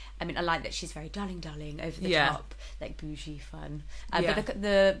 I like that she's very darling, over the top, like bougie, fun. But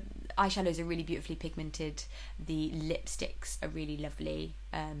the eyeshadows are really beautifully pigmented. The lipsticks are really lovely.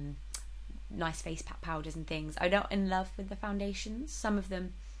 Nice face pack powders and things. I'm not in love with the foundations. Some of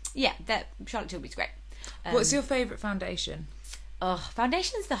them, Charlotte Tilbury's great. What's your favourite foundation?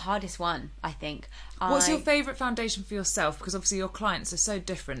 Foundation is the hardest one, I think. What's your favourite foundation for yourself? Because obviously your clients are so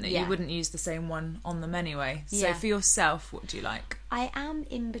different that you wouldn't use the same one on them anyway. So for yourself, what do you like? I am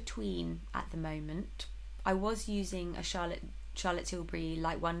in between at the moment. I was using a Charlotte Tilbury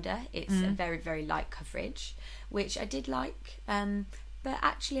Light Wonder. It's a very, very light coverage, which I did like. But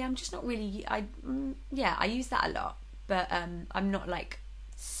actually, I'm just not really. I use that a lot, but I'm not like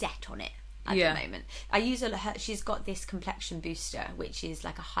set on it at the moment. I use she's got this complexion booster, which is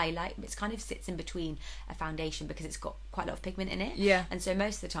like a highlight, but it kind of sits in between a foundation because it's got quite a lot of pigment in it. Yeah. And so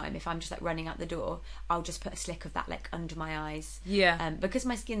most of the time, if I'm just like running out the door, I'll just put a slick of that like under my eyes. Yeah. Because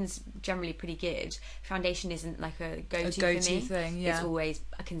my skin's generally pretty good, foundation isn't like a go-to for me. Thing. Yeah. It's always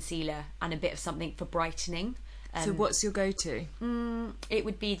a concealer and a bit of something for brightening. So what's your go-to? It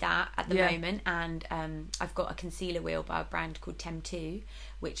would be that at the moment, and I've got a concealer wheel by a brand called Tem2,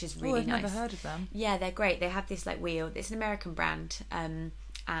 which is really nice. I've never heard of them. Yeah, they're great. They have this like wheel. It's an American brand,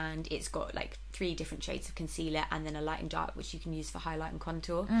 and it's got like 3 different shades of concealer and then a light and dark, which you can use for highlight and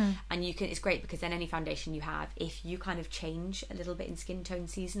contour. And it's great because then any foundation you have, if you kind of change a little bit in skin tone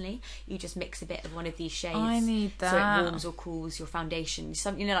seasonally, you just mix a bit of one of these shades. I need that. So it warms or cools your foundation.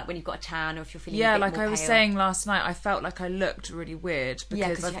 Like when you've got a tan, or if you're feeling a bit like more I was pale. saying last night, I felt like I looked really weird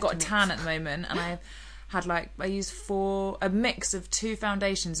because I've got a tan at the moment, and I used a mix of 2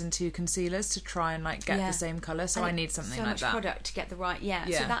 foundations and 2 concealers to try and like get the same colour. So I need something like that. So much product to get the right.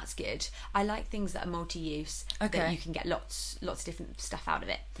 So that's good. I like things that are multi-use. That you can get lots of different stuff out of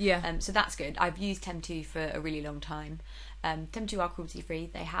it. Yeah. So that's good. I've used Tem2 for a really long time. Tem2 are cruelty free.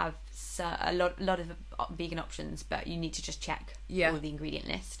 They have a lot of vegan options, but you need to just check all the ingredient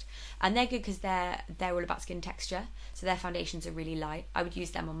list. And they're good because they're all about skin texture. So their foundations are really light. I would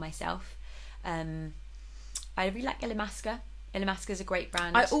use them on myself. I really like Illamasqua. Illamasqua is a great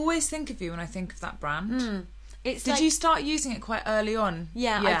brand. I always think of you when I think of that brand. Did you start using it quite early on?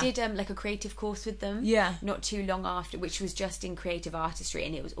 Yeah. I did like a creative course with them. Yeah. Not too long after, which was just in creative artistry,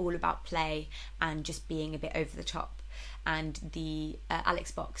 and it was all about play and just being a bit over the top. And the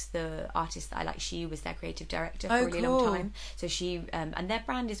Alex Box, the artist that I like, she was their creative director for a really long time. So she and their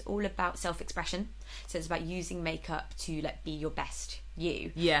brand is all about self-expression. So it's about using makeup to like be your best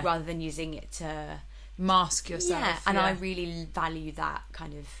you, rather than using it to mask yourself. And I really value that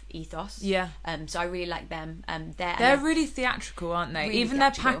kind of ethos. So I really like them. They're really theatrical, aren't they? Really even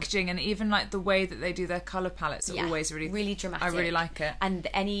theatrical. Their packaging and even like the way that they do their colour palettes are always really dramatic. I really like it. And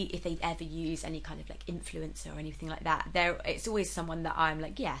if they ever use any kind of like influencer or anything like that, it's always someone that I'm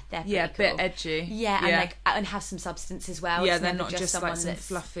like, they're pretty cool. A bit edgy. And have some substance as well. Yeah, they're not just someone like some that's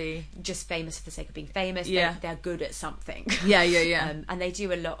fluffy, just famous for the sake of being famous. They're good at something. Yeah. And they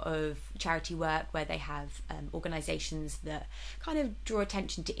do a lot of charity work where they have organisations that kind of draw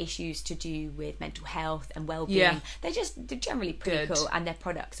attention to issues to do with mental health and well-being. Yeah. They're generally pretty Good. cool, and their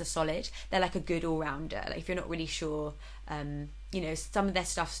products are solid. They're like a good all-rounder. Like if you're not really sure, some of their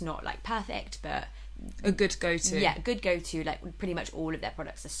stuff's not like perfect, but a good go-to. Yeah, good go-to. Like pretty much all of their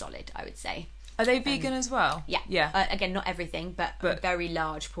products are solid, I would say. Are they vegan as well? Yeah. Yeah. Again, not everything, but a very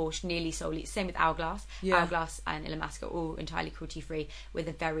large portion, nearly solely. Same with Hourglass. Yeah. Hourglass and Ilamasca are all entirely cruelty-free with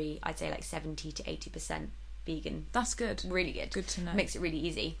a very, I'd say like 70 to 80% vegan. That's good. Really good. Good to know. Makes it really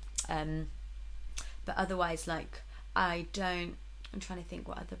easy. But otherwise, like, I'm trying to think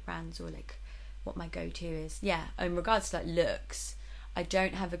what other brands or like what my go-to is. Yeah, in regards to like looks, I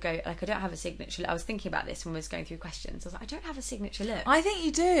don't have a signature look. I was thinking about this when I was going through questions. I was like, I don't have a signature look. I think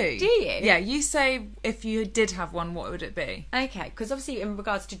you do. Do you? Yeah, you say if you did have one, what would it be? Okay, because obviously in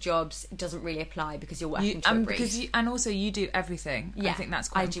regards to jobs, it doesn't really apply because you're working to a brief. And also you do everything. Yeah, I think that's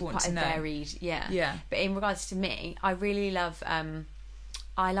quite important to know. Varied, yeah. Yeah. But in regards to me, I really love.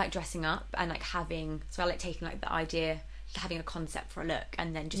 I like dressing up and like having. So I like taking like the idea, having a concept for a look,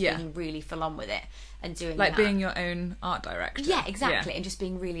 and then just being really full on with it and doing like that. Being your own art director. Yeah, exactly, and just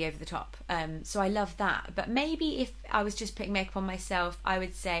being really over the top. So I love that. But maybe if I was just putting makeup on myself, I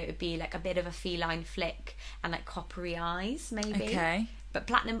would say it would be like a bit of a feline flick and like coppery eyes, maybe. Okay. But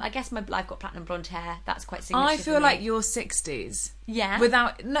platinum, I guess I've got platinum blonde hair. That's quite signature. I feel like you're 60s. Yeah.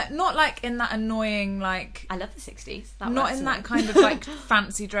 Without, not like in that annoying, like... I love the 60s. Not in that kind of like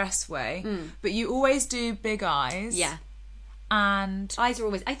fancy dress way. But you always do big eyes. Yeah. And eyes are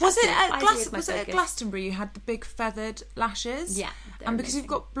always. Was it at Glastonbury? You had the big feathered lashes. Yeah, and because you've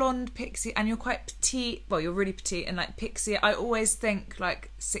got blonde pixie and you're quite petite. Well, you're really petite and like pixie. I always think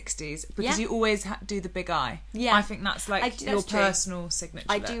like 60s because you always do the big eye. Yeah, I think that's like your personal signature.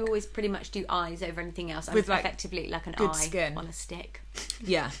 I do always pretty much do eyes over anything else. With like effectively like an eye skin on a stick.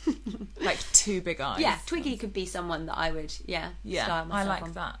 Yeah, like two big eyes. Yeah, Twiggy could be someone that I would. Yeah. Style myself I like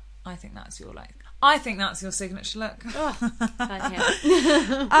on. That. I think that's your like. I think that's your signature look. Oh, can't hear.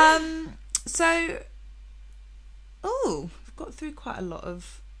 We've got through quite a lot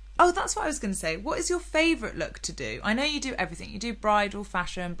of... Oh, that's what I was going to say. What is your favourite look to do? I know you do everything. You do bridal,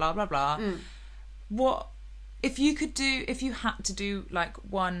 fashion, blah, blah, blah. What... If you had to do, like,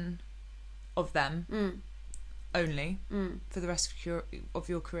 one of them only for the rest of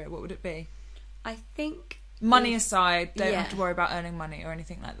your career, what would it be? I think... Money aside, don't have to worry about earning money or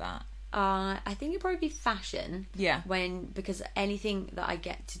anything like that. I think it'd probably be fashion. Yeah. Because anything that I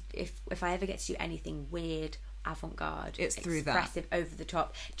get to, if I ever get to do anything weird, avant-garde, it's through that. Expressive, over the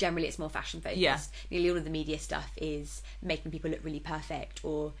top, generally it's more fashion focused. Yeah. Nearly all of the media stuff is making people look really perfect,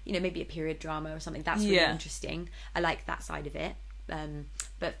 or maybe a period drama or something. That's really interesting. I like that side of it.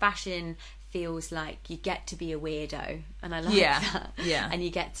 But fashion feels like you get to be a weirdo, and I like that. Yeah. And you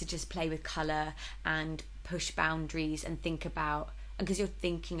get to just play with colour and push boundaries and think about. Because you're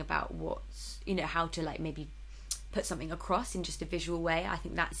thinking about what's, how to like maybe put something across in just a visual way. I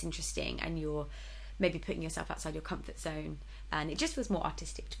think that's interesting, and you're maybe putting yourself outside your comfort zone, and it just feels more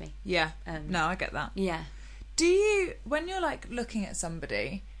artistic to me. Yeah. No, I get that. Yeah. Do you, when you're like looking at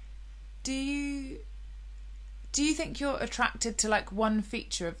somebody, do you think you're attracted to like one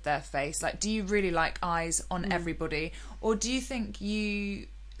feature of their face? Like, do you really like eyes on everybody, or do you think you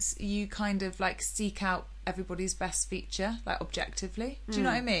kind of like seek out everybody's best feature, like objectively? Do you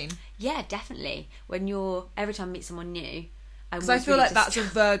know what I mean? Yeah, definitely. Every time I meet someone new, because I feel like that's a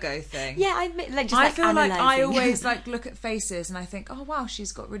Virgo thing. Yeah, I feel like I always like look at faces and I think, oh wow,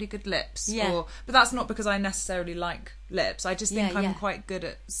 she's got really good lips. Yeah. But that's not because I necessarily like lips. I just think I'm quite good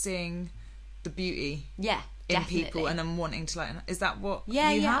at seeing the beauty. Yeah. In Definitely. people, and I'm wanting to like. Is that what?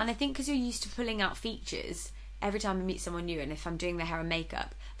 Yeah, you have? And I think because you're used to pulling out features. Every time I meet someone new, and if I'm doing their hair and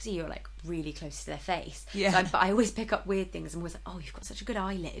makeup, see, you're like really close to their face. Yeah. But I always pick up weird things. I'm always like, oh, you've got such a good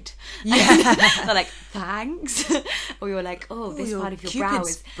eyelid. Yeah. They're like, thanks. Or you're like, oh, this part of your brow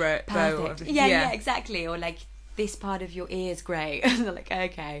is perfect. Yeah, exactly. Or like, this part of your ear is great. And they're like,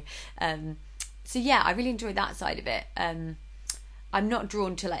 okay. So yeah, I really enjoy that side of it. I'm not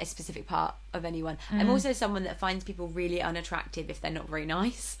drawn to like a specific part of anyone. I'm also someone that finds people really unattractive if they're not very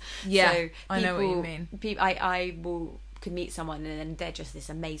nice. Yeah, so I know what you mean. I could meet someone and then they're just this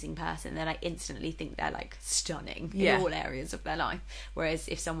amazing person, then I instantly think they're like stunning in all areas of their life. Whereas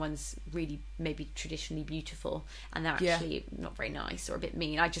if someone's really maybe traditionally beautiful and they're actually not very nice or a bit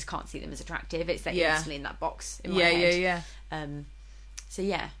mean, I just can't see them as attractive. It's like instantly in that box in my head. So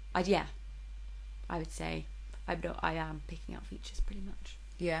I would say I am picking out features pretty much.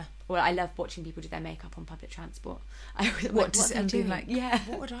 Yeah. Well, I love watching people do their makeup on public transport. What being like, yeah,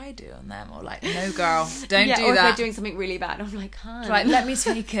 what would I do on them? Or like, no girl, don't do or that. if they're doing something really bad, I'm like, hun. Like, let me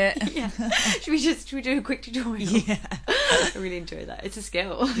take it. Yeah. Should we do a quick tutorial? Yeah. I really enjoy that. It's a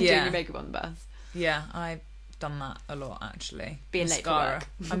skill. Doing your makeup on the bus. Yeah, I've done that a lot actually. Being mascara. late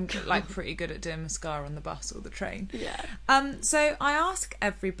for work. I'm like pretty good at doing mascara on the bus or the train. Yeah. So I ask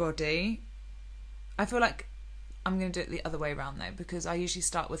everybody. I feel like I'm going to do it the other way around though, because I usually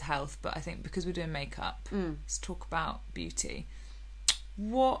start with health, but I think because we're doing makeup, let's talk about beauty.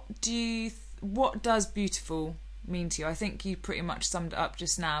 What does beautiful mean to you? I think you pretty much summed it up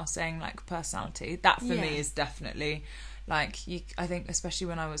just now, saying like personality. That for me is definitely like I think especially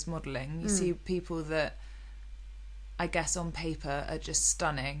when I was modelling, you see people that I guess on paper are just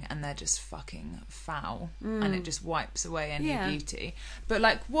stunning and they're just fucking foul and it just wipes away any beauty. But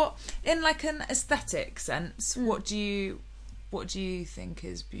like, what in like an aesthetic sense, what do you think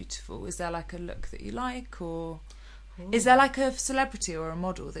is beautiful? Is there like a look that you like, or is there like a celebrity or a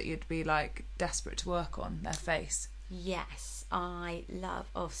model that you'd be like desperate to work on their face? Yes, I love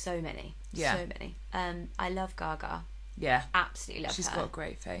so many. Yeah. So many. I love Gaga. Yeah, absolutely love her. She's got a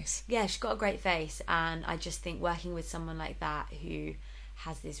great face. Yeah, she's got a great face, and I just think working with someone like that who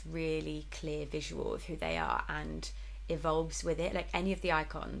has this really clear visual of who they are and evolves with it, like any of the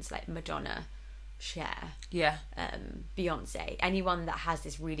icons, like Madonna, Cher, Beyonce, anyone that has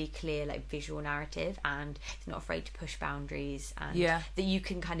this really clear like visual narrative and is not afraid to push boundaries, and that you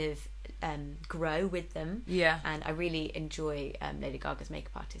can kind of grow with them. And I really enjoy Lady Gaga's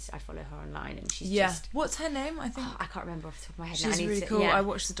makeup artist. I follow her online, and she's just... What's her name? I think I can't remember off the top of my head. She's really cool. I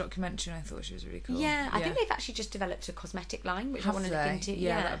watched the documentary and I thought she was really cool. I think they've actually just developed a cosmetic line, which I want to look into.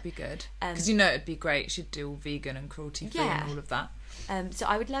 That would be good, because it'd be great. She'd do all vegan and cruelty free and all of that. So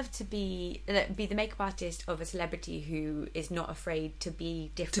I would love to be the makeup artist of a celebrity who is not afraid to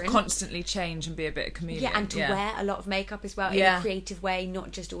be different, to constantly change and be a bit of a chameleon, and to wear a lot of makeup as well in a creative way,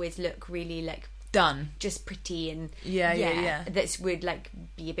 not just always look really like done, just pretty, and that would like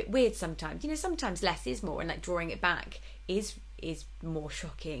be a bit weird sometimes. Sometimes less is more, and like drawing it back is more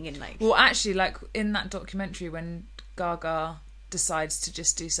shocking, and like, well, actually, like in that documentary when Gaga decides to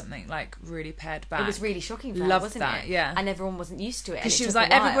just do something like really pared back, it was really shocking for her, Loved wasn't that, it? Yeah, and everyone wasn't used to it, because she was like,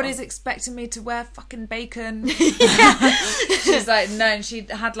 everybody's expecting me to wear fucking bacon. She's like, no, and she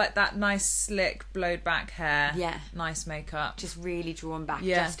had like that nice slick blowed back hair, nice makeup, just really drawn back,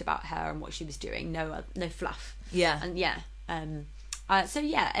 just about her and what she was doing, no fluff, and so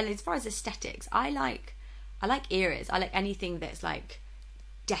and as far as aesthetics, I like eras. I like anything that's like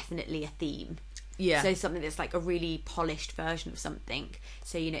definitely a theme. So something that's like a really polished version of something.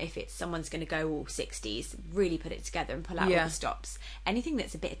 So, if it's someone's going to go all 60s, really put it together and pull out all the stops. Anything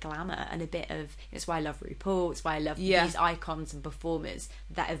that's a bit of glamour and a bit of... That's why I love RuPaul. It's why I love these icons and performers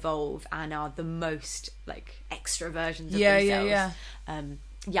that evolve and are the most like extra versions of themselves.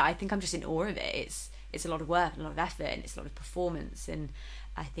 I think I'm just in awe of it. It's a lot of work and a lot of effort, and it's a lot of performance, and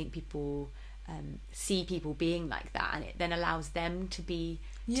I think people see people being like that, and it then allows them to be...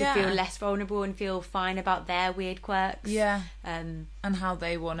 to feel less vulnerable and feel fine about their weird quirks, and how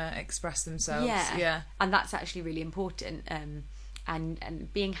they want to express themselves, and that's actually really important,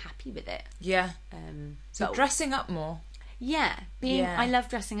 and being happy with it, so dressing up more, I love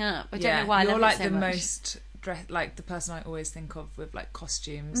dressing up. I don't know why. You're like so the much. Most like the person I always think of with like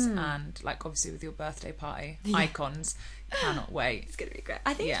costumes, and like obviously with your birthday party icons. Cannot wait. It's gonna be great.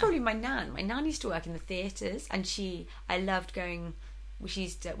 I think it's probably my nan. My nan used to work in the theatres, and I loved going. She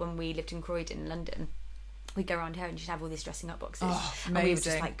used to, when we lived in Croydon in London, we'd go around her and she'd have all these dressing up boxes. Oh, amazing. And we were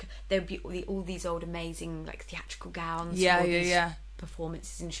just like, there would be all these old amazing like theatrical gowns,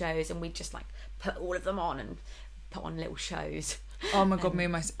 performances and shows, and we'd just like put all of them on and put on little shows. Oh my god,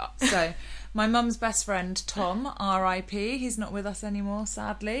 so my mum's best friend Tom, R.I.P. He's not with us anymore,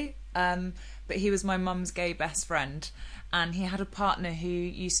 sadly. But he was my mum's gay best friend, and he had a partner who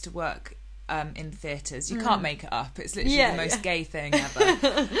used to work in theatres. You can't make it up. It's literally the most gay thing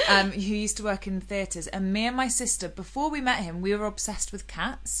ever. Who used to work in theatres, and me and my sister, before we met him, we were obsessed with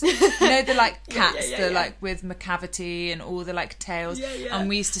cats. The like cats, like with McCavity and all the like tails. And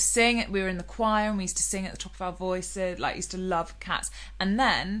we used to sing it. We were in the choir, and we used to sing at the top of our voices. Like, used to love cats. And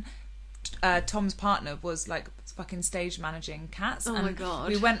then Tom's partner was like fucking stage managing cats. Oh my god.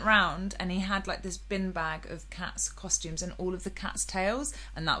 We went round and he had like this bin bag of cats' costumes and all of the cats' tails,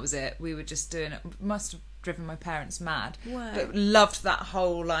 and that was it. We were just doing it. Must have driven my parents mad. Wow. But loved that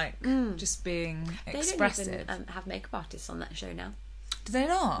whole like just being expressive. They don't even have makeup artists on that show now. Do they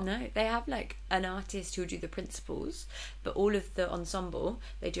not? No, they have like an artist who'll do the principles, but all of the ensemble,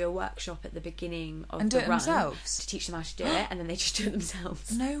 they do a workshop at the beginning of And the do it run themselves? to teach them how to do it, and then they just do it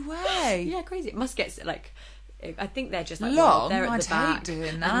themselves. No way. Yeah, crazy. It must get like, I think they're just like, long. they're at I'd the back, hate doing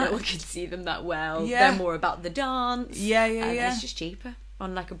and that. no one can see them that well. Yeah. They're more about the dance. Yeah. And it's just cheaper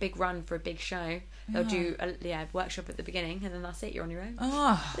on like a big run for a big show. They'll do a workshop at the beginning, and then that's it. You're on your own.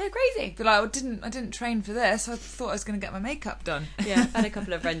 Oh. They're crazy. But like, I didn't train for this. I thought I was going to get my makeup done. Yeah, I've had a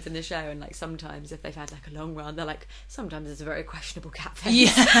couple of friends in the show, and like sometimes if they've had like a long run, they're like, sometimes it's a very questionable cat face.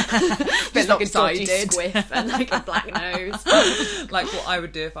 Yeah. Bit like a dodgy lopsided. squiff and like a black nose. Like what I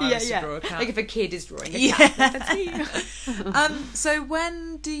would do if I was to draw a cat. Like if a kid is drawing a cat. That's me. So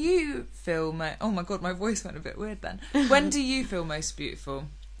when do you feel oh my god, my voice went a bit weird then. When do you feel most beautiful?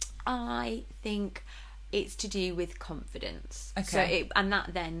 I think it's to do with confidence. Okay. So and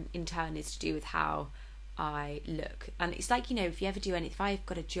that then in turn is to do with how I look. And it's like, if you ever do anything, if I've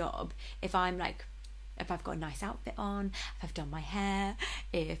got a job, if I've got a nice outfit on, if I've done my hair,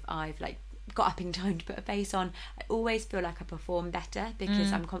 if I've like got up in time to put a face on, I always feel like I perform better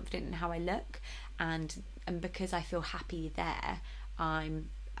because I'm confident in how I look, and because I feel happy there, I'm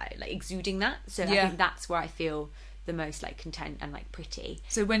like exuding that. So I think that's where I feel the most like content and like pretty.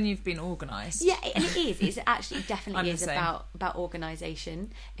 So when you've been organised. Yeah, and it's actually definitely is same. about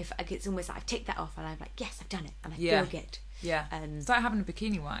organisation. If it's almost like I've ticked that off and I'm like, yes, I've done it, and I Yeah. feel good. Yeah. It's like having a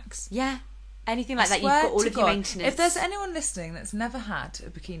bikini wax. Yeah, anything like that, you've Swear got all to of your God, maintenance. If there's anyone listening that's never had a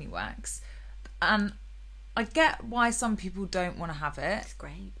bikini wax, and I get why some people don't want to have it, it's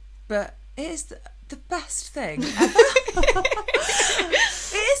great, but it is the best thing ever.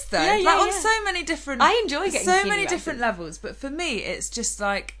 It is though, on so many different. I enjoy getting so bikini many waxes. different levels. But for me, it's just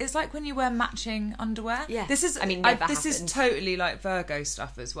like it's like when you wear matching underwear. Yeah, this is. This is totally like Virgo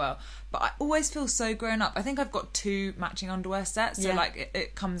stuff as well. But I always feel so grown up. I think I've got 2 matching underwear sets, so like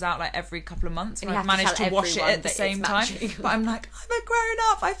it comes out like every couple of months, and I've managed to wash it at the same time. But I'm like, I'm a grown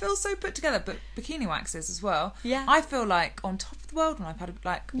up. I feel so put together. But bikini waxes as well. Yeah, I feel like on top of the world when I've had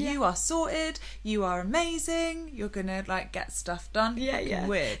you are sorted. You are amazing. You're gonna like get stuff done. Yeah.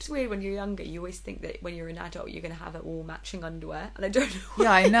 Weird. It's weird when you're younger. You always think that when you're an adult, you're going to have it all matching underwear, and I don't know why.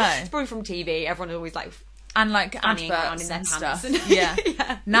 Yeah, I know. It's probably from TV. Everyone's always like and like fanning around adverts in their and pants stuff. and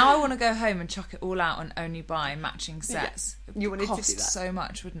Yeah. Now I want to go home and chuck it all out and only buy matching sets. You wanted to do cost that so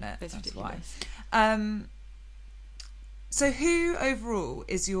much, wouldn't it? That's ridiculous. why. So who overall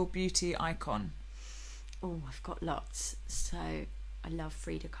is your beauty icon? Oh, I've got lots. So I love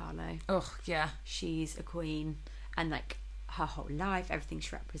Frida Kahlo. Oh yeah, she's a queen, and like her whole life, everything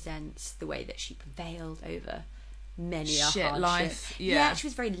she represents, the way that she prevailed over many a shit hardship. life. Yeah, she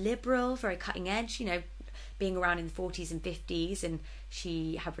was very liberal, very cutting edge. Being around in the 40s and 50s, and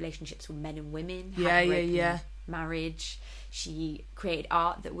she had relationships with men and women. Had an open marriage. She created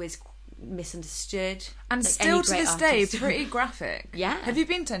art that was misunderstood, and like still to this day artist. pretty graphic. Yeah. Have you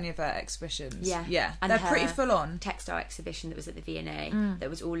been to any of her exhibitions? Yeah. And they're pretty full on. Textile exhibition that was at the V&A, that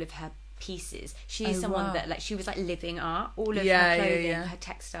was all of her pieces. She is someone that like she was like living art. All of her clothing, her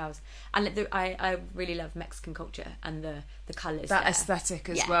textiles, and I really love Mexican culture and the colours. That aesthetic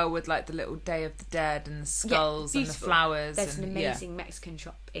as well, with like the little Day of the Dead and the skulls and the flowers. There's an amazing Mexican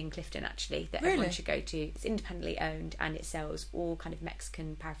shop in Clifton actually that everyone should go to. It's independently owned and it sells all kind of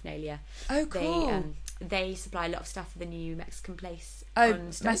Mexican paraphernalia. Oh, cool. They supply a lot of stuff for the new Mexican place.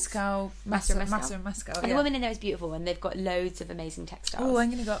 Mezcal. And the woman in there is beautiful, and they've got loads of amazing textiles. Oh, I'm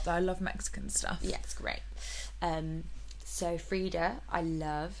going to go up there. I love Mexican stuff. Yeah, it's great. So Frida, I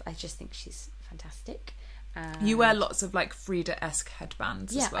love. I just think she's fantastic. You wear lots of like Frida-esque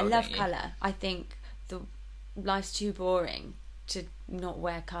headbands as well. I love colour. I think life's too boring to not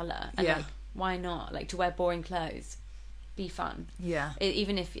wear colour. And like, why not? Like, to wear boring clothes. Be fun. Yeah.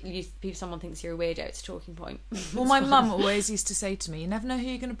 Even if someone thinks you're a weirdo, it's a talking point. Well, my mum always used to say to me, you never know who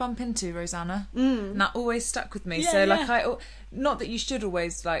you're going to bump into, Rosanna. And that always stuck with me. Not that you should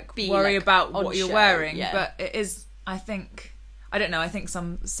always like worry about what you're wearing, but it is, I think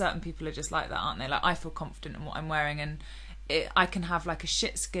certain people are just like that, aren't they? Like, I feel confident in what I'm wearing, and I can have like a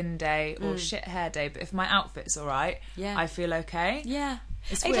shit skin day or shit hair day, but if my outfit's all right, I feel okay. Yeah.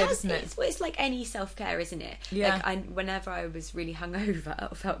 It's weird, isn't it? It's like any self-care, isn't it? Yeah. Like, whenever I was really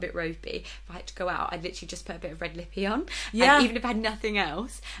hungover or felt a bit ropey, if I had to go out, I'd literally just put a bit of red lippy on. Yeah. And even if I had nothing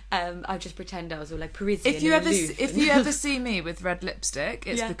else, I'd just pretend I was all like Parisian. If you ever see me with red lipstick,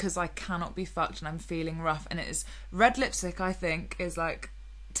 it's because I cannot be fucked and I'm feeling rough. And it is red lipstick, I think, is like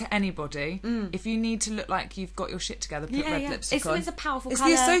to anybody, if you need to look like you've got your shit together, put red lipstick on. It's a powerful it's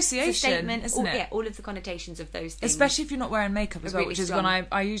colour. the association, it's a statement, isn't it? Yeah, all of the connotations of those things. Especially if you're not wearing makeup as well, really which is strong. when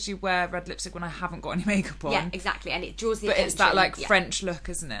I usually wear red lipstick when I haven't got any makeup on. Yeah, exactly, and it draws the but attention. it's that like French look,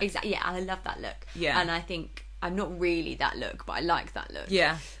 isn't it? Exactly, yeah, and I love that look. Yeah. And I think I'm not really that look, but I like that look.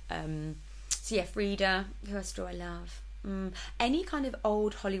 Yeah. So yeah, Frida. Who else do I love? Any kind of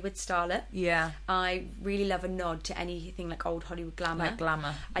old Hollywood starlet. Yeah. I really love a nod to anything like old Hollywood glamour. Like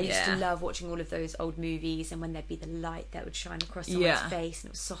glamour. I used to love watching all of those old movies, and when there'd be the light that would shine across someone's face and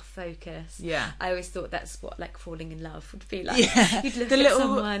it was soft focus. Yeah. I always thought that's what like falling in love would be like. Yeah. You'd look the at little,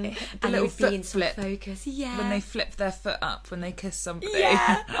 someone the and little you'd be in foot soft focus. Yeah. when they flip their foot up when they kiss somebody.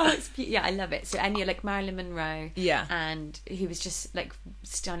 Yeah. Oh, yeah, I love it. So any like Marilyn Monroe. Yeah. And who was just like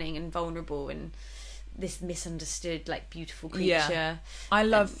stunning and vulnerable and this misunderstood like beautiful creature. Yeah. I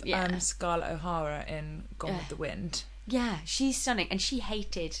love Scarlett O'Hara in Gone with the Wind. Yeah, she's stunning, and she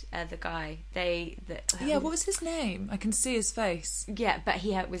hated the guy. What was his name? I can see his face. Yeah, but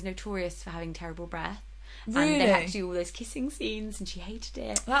he was notorious for having terrible breath. Really? And they had to do all those kissing scenes, and she hated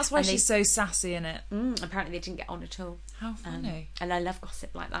it. That's why she's so sassy in it. Apparently, they didn't get on at all. How funny! And I love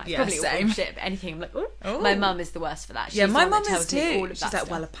gossip like that. It's Yeah, probably same. all shit, but anything I'm like, oh. My mum is the worst for that. She's my the one mum that is tells me all too. of She's that like,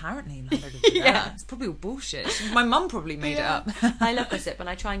 stuff. well, apparently, it's probably all bullshit. My mum probably made it up. I love gossip, and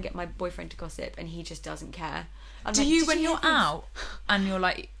I try and get my boyfriend to gossip, and he just doesn't care. Do you, when you're out and you're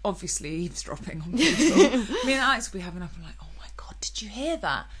like obviously eavesdropping on people? Me and Alex will be having up and like, oh my god, did you hear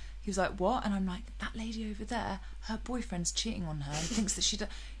that? He was like, what? And I'm like, that lady over there, her boyfriend's cheating on her and thinks that she does.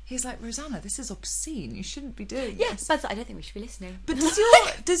 He's like, Rosanna, this is obscene. You shouldn't be doing this. But I don't think we should be listening. But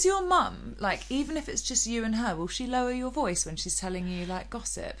does your mum, like, even if it's just you and her, will she lower your voice when she's telling you like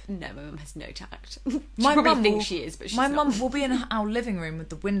gossip? No, my mum has no tact. My mum thinks she is, but she's my not. mum will be in our living room with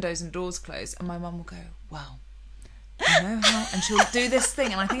the windows and doors closed, and my mum will go, well, you know how, and she'll do this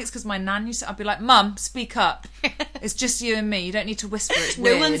thing, and I think it's because my nan used to. I'd be like, Mum, speak up. It's just you and me. You don't need to whisper. It's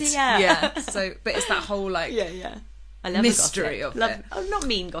weird. No one's here. Yeah. So, but it's that whole like I love mystery of it. Not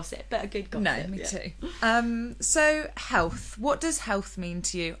mean gossip, but a good gossip. No, me too. So health. What does health mean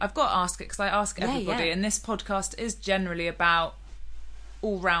to you? I've got to ask it because I ask everybody, and this podcast is generally about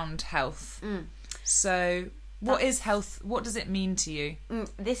all-round health. So. What is health? What does it mean to you?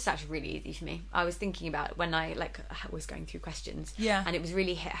 This is actually really easy for me. I was thinking about it when I was going through questions. Yeah. And it was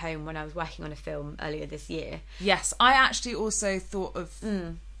really hit home when I was working on a film earlier this year. Yes, I actually also thought of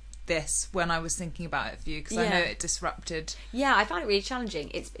this when I was thinking about it for you because I know it disrupted. Yeah, I found it really challenging.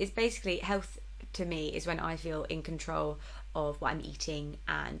 It's basically health to me is when I feel in control of what I'm eating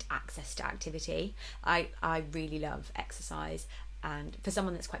and access to activity. I really love exercise. And for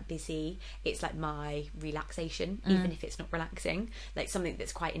someone that's quite busy, it's like my relaxation, even if it's not relaxing. Like something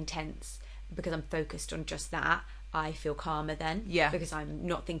that's quite intense, because I'm focused on just that, I feel calmer then. Yeah. Because I'm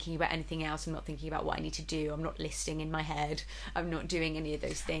not thinking about anything else. I'm not thinking about what I need to do. I'm not listing in my head. I'm not doing any of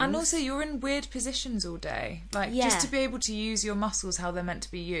those things. And also you're in weird positions all day. Like just to be able to use your muscles how they're meant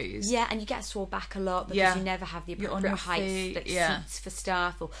to be used. Yeah, and you get sore back a lot because you never have the appropriate height, like seats for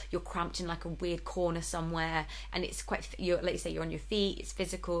stuff, or you're cramped in like a weird corner somewhere, and it's quite, like you say, you're on your feet, it's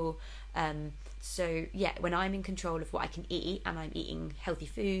physical. So yeah, when I'm in control of what I can eat and I'm eating healthy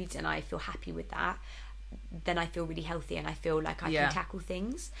foods and I feel happy with that, then I feel really healthy and I feel like I can tackle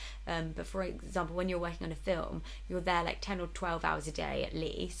things. But for example, when you're working on a film, you're there like 10 or 12 hours a day at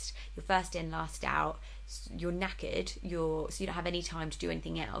least. You're first in, last out. You're knackered. So you don't have any time to do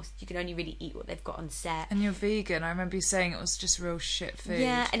anything else. You can only really eat what they've got on set. And you're vegan. I remember you saying it was just real shit food.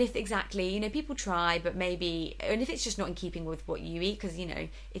 Yeah, and if people try, but maybe, and if it's just not in keeping with what you eat, because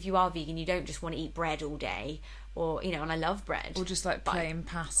if you are vegan, you don't just want to eat bread all day, or and I love bread, or just like plain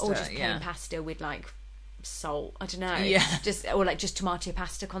pasta, or just plain pasta with like salt, I don't know, just tomato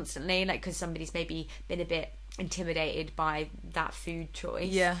pasta constantly, like because somebody's maybe been a bit intimidated by that food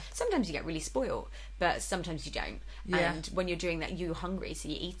choice. Sometimes you get really spoiled, but sometimes you don't. And when you're doing that, you're hungry, so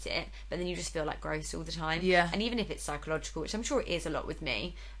you eat it, but then you just feel like gross all the time. And even if it's psychological, which I'm sure it is a lot with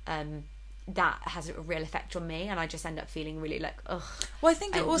me, that has a real effect on me, and I just end up feeling really like, ugh. Well, I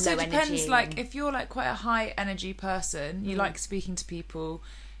think it also depends, like if you're like quite a high energy person, you like speaking to people,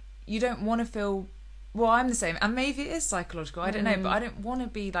 you don't want to feel, well, I'm the same, and maybe it is psychological, I don't know, but I don't want to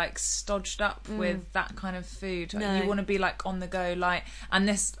be like stodged up with that kind of food. No. You want to be like on the go, like, and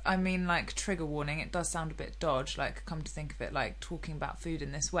this, I mean, like, trigger warning, it does sound a bit dodge, like, come to think of it, like talking about food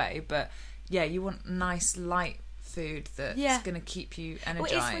in this way, but yeah, you want nice light food that's going to keep you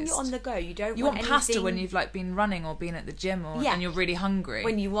energized. Well, it's when you're on the go. You want pasta when you've like been running or been at the gym and you're really hungry.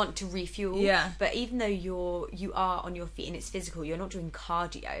 When you want to refuel. Yeah. But even though you are on your feet and it's physical, you're not doing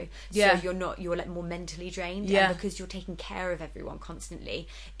cardio. Yeah. So you're like more mentally drained. Yeah. And because you're taking care of everyone constantly,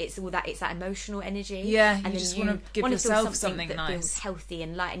 it's that emotional energy. Yeah. And you just want to give yourself something that nice. Feels healthy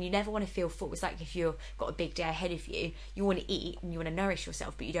and light, and you never want to feel full. It's like if you've got a big day ahead of you, you want to eat and you want to nourish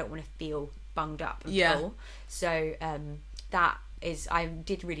yourself, but you don't want to feel bunged up and full. So that is, I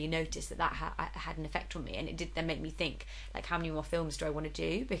did really notice that had an effect on me, and it did then make me think, like, how many more films do I want to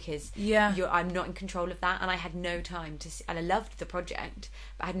do, because I'm not in control of that, and I had no time to see, and I loved the project,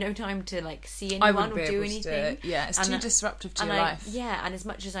 but I had no time to like see anyone or do anything. It's too disruptive to your life. And as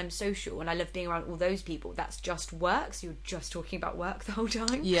much as I'm social and I love being around all those people, that's just work, so you're just talking about work the whole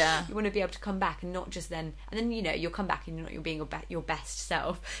time. You want to be able to come back and not just then, and then you'll come back and you're being your best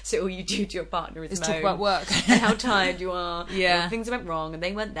self, so all you do to your partner is talk about work and how tired you are. Things went wrong and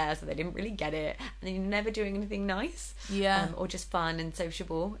they weren't there, so they didn't really get it, and then you're never doing anything nice, or just fun and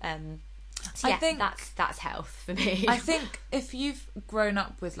sociable. So I think that's health for me. I think if you've grown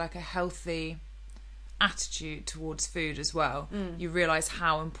up with like a healthy attitude towards food as well, you realise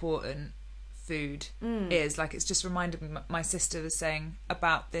how important food is. Like, it's just reminded me, my sister was saying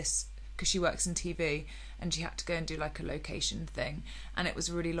about this because she works in TV, and she had to go and do like a location thing, and it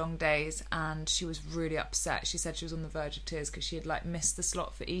was really long days, and she was really upset. She said she was on the verge of tears because she had like missed the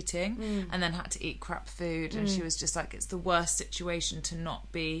slot for eating and then had to eat crap food, and she was just like, it's the worst situation to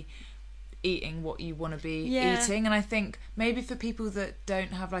not be eating what you want to be eating. And I think maybe for people that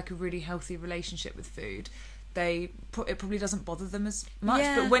don't have like a really healthy relationship with food, it probably doesn't bother them as much,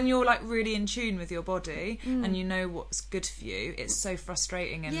 but when you're like really in tune with your body and you know what's good for you, it's so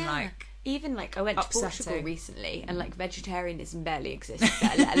frustrating and like even like I went upsetting. to Portugal recently, and like vegetarianism barely exists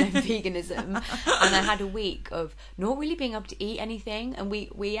there, let alone veganism, and I had a week of not really being able to eat anything, and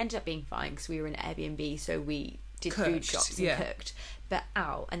we ended up being fine because we were in an Airbnb, so we did food shops and cooked, but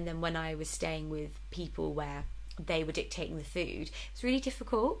out. And then when I was staying with people where they were dictating the food, it's really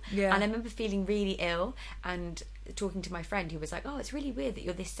difficult. And I remember feeling really ill and talking to my friend who was like, oh, it's really weird that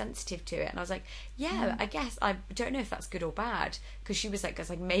you're this sensitive to it. And I was like, I guess I don't know if that's good or bad, because she was like,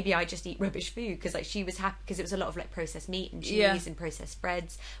 maybe I just eat rubbish food, because like she was happy because it was a lot of like processed meat and cheese and processed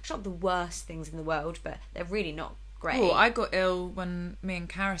breads, which are not the worst things in the world, but they're really not great. Oh, I got ill when me and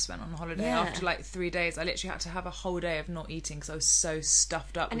Karis went on holiday. After like 3 days, I literally had to have a whole day of not eating because I was so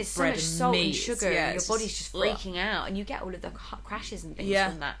stuffed up with bread and salt meat and sugar, and your body's just freaking out, and you get all of the crashes and things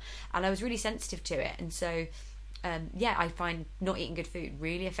from that. And I was really sensitive to it, and so I find not eating good food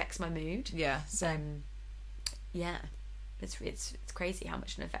really affects my mood. It's crazy how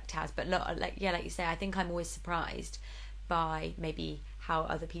much an effect it has. But like you say, I think I'm always surprised by maybe how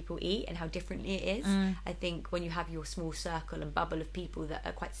other people eat and how differently it is. I think when you have your small circle and bubble of people that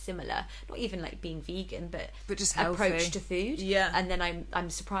are quite similar, not even like being vegan, but just approach healthy to food. And then I'm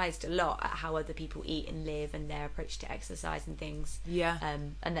surprised a lot at how other people eat and live, and their approach to exercise and things.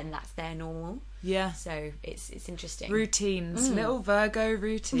 And then that's their normal. So it's interesting. Routines, little Virgo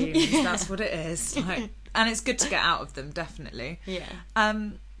routines. That's what it is. Like, and it's good to get out of them, definitely.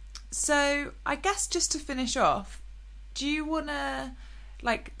 So I guess just to finish off, do you want to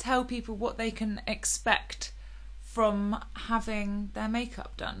like tell people what they can expect from having their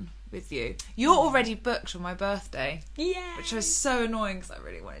makeup done with you? You're already booked on my birthday, which was so annoying because I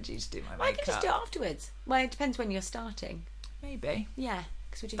really wanted you to do my makeup. I can just do it afterwards. Well, it depends when you're starting. Maybe.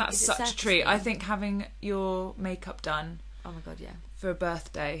 Because that's such a treat. I think having your makeup done. Oh my god, for a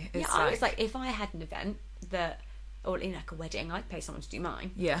birthday is I was like, if I had an event that, or in like a wedding, I'd pay someone to do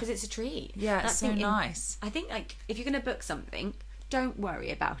mine. Because it's a treat. It's so nice. I think like if you're going to book something, don't worry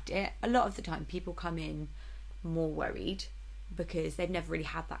about it. A lot of the time people come in more worried because they've never really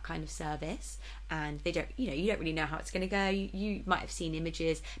had that kind of service, and they don't, you don't really know how it's going to go. You might have seen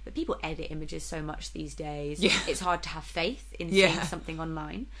images, but people edit images so much these days. It's hard to have faith in seeing something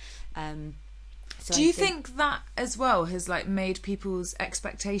online. So do you think that as well has like made people's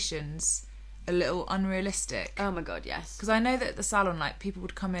expectations a little unrealistic? Oh my god, yes. Because I know that at the salon, like, people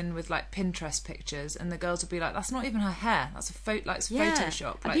would come in with like Pinterest pictures, and the girls would be like, "That's not even her hair. That's a it's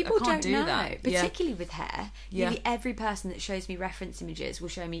Photoshop." And like, people I can't don't do know, that. particularly with hair. Nearly every person that shows me reference images will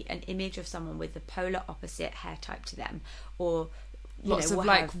show me an image of someone with the polar opposite hair type to them, or lots of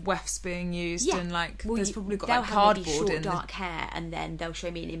like wefts being used, and like there's probably got like cardboard in. They'll have in dark hair, and then they'll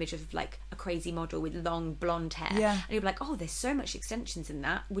show me an image of like a crazy model with long blonde hair, and you'll be like, oh, there's so much extensions in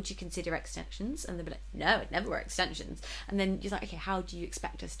that, would you consider extensions? And they'll be like, no, I'd never wear extensions. And then you're like, okay, how do you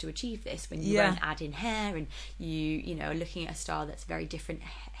expect us to achieve this when you won't add in hair, and you know are looking at a style that's very different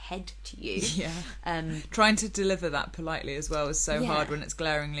head to you. Yeah. Trying to deliver that politely as well is so hard when it's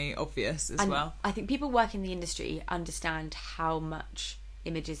glaringly obvious as well. I think people work in the industry understand how much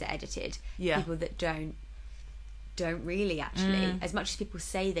images are edited. People that don't really actually. As much as people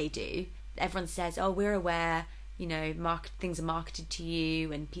say they do, everyone says, oh, we're aware, you know, things are marketed to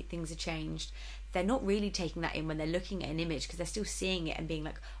you and things are changed. They're not really taking that in when they're looking at an image, because they're still seeing it and being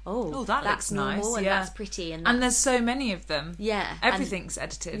like, oh that that's looks normal, nice, and that's pretty, and there's so many of them. Everything's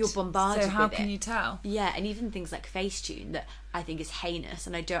edited. You're bombarded. So how with can you tell? And even things like Facetune that I think is heinous,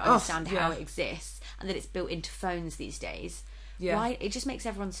 and I don't understand how it exists, and that it's built into phones these days. Why? It just makes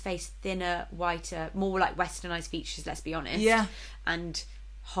everyone's face thinner, whiter, more like westernized features, let's be honest. And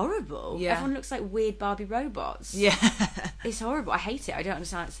horrible. Everyone looks like weird Barbie robots. It's horrible. I hate it. I don't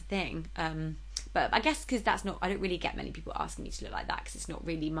understand it's a thing. But I guess because I don't really get many people asking me to look like that, because it's not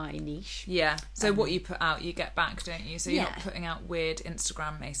really my niche. So what you put out, you get back, don't you? So you're not putting out weird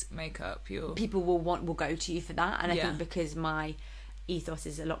Instagram makeup. People will go to you for that, and I think because my ethos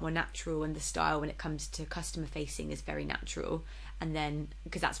is a lot more natural, and the style when it comes to customer facing is very natural, and then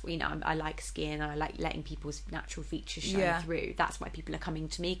because that's what, you know, I like skin, and I like letting people's natural features shine through. That's why people are coming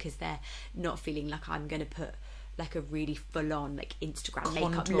to me, because they're not feeling like I'm going to put like a really full-on like Instagram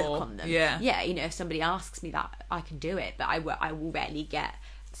makeup look on them. You know, if somebody asks me that, I can do it, but I will rarely get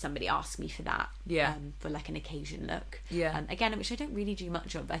somebody ask me for that for like an occasion look. Again, which I don't really do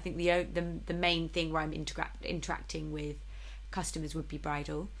much of. I think the main thing where I'm interacting with customers would be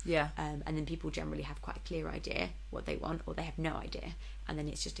bridal, and then people generally have quite a clear idea what they want, or they have no idea, and then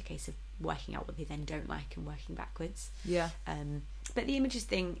it's just a case of working out what they then don't like and working backwards. But the images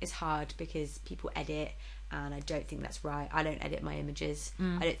thing is hard because people edit, and I don't think that's right. I don't edit my images.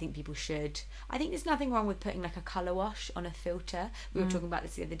 I don't think people should. I think there's nothing wrong with putting like a colour wash on a filter. We were talking about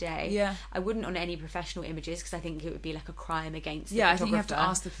this the other day. I wouldn't on any professional images, because I think it would be like a crime against the photographer. I think you have to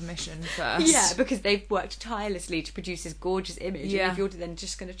ask the permission first. Because they've worked tirelessly to produce this gorgeous image, and if you're then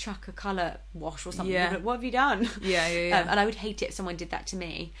just going to chuck a colour wash or something, you're like, what have you done? And I would hate it if someone did that to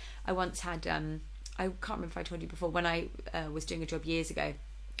me. I once had I can't remember if I told you before, when I was doing a job years ago, I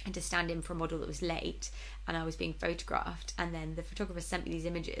had to stand in for a model that was late, and I was being photographed, and then the photographer sent me these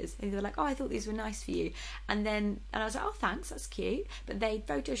images, and they were like, oh, I thought these were nice for you, and I was like, oh, thanks, that's cute, but they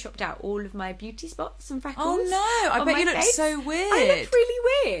photoshopped out all of my beauty spots and freckles. Oh no, I bet you looked so weird. I looked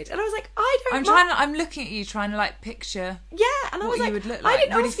really weird, and I was like, I'm looking at you trying to like picture and I what was like, you would look like. I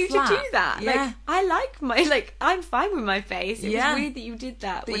didn't really ask you flat. to do that. Like, I like my, I'm fine with my face. It was weird that you did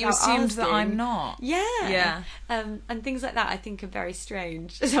that. That you assumed that I'm not. And things like that I think are very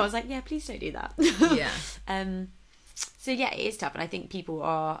strange. So I was like, please don't do that. So it is tough, and I think people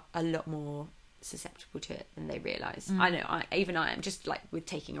are a lot more susceptible to it than they realise. I know, I am, just like with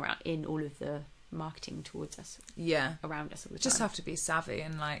taking around in all of the marketing towards us, around us all the time. Just have to be savvy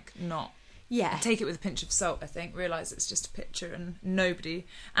and like not take it with a pinch of salt. I think realise it's just a picture, and nobody.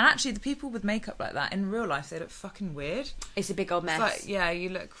 And actually, the people with makeup like that in real life, they look fucking weird. It's a big old mess. It's like, you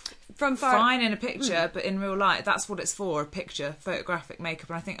look from fine in a picture, but in real life, that's what it's for—a picture, photographic makeup.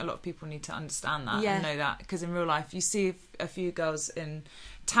 And I think a lot of people need to understand that and know that, because in real life, you see a few girls in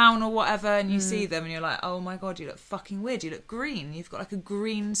town or whatever, and you see them, and you're like, oh my god, you look fucking weird. You look green. You've got like a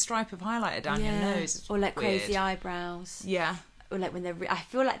green stripe of highlighter down your nose. It's or like weird. Crazy eyebrows. Or like when I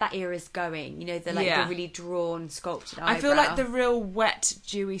feel like that era's going, you know, the really drawn, sculpted eyebrow. I feel like the real wet,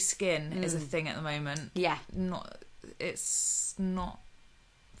 dewy skin is a thing at the moment. It's not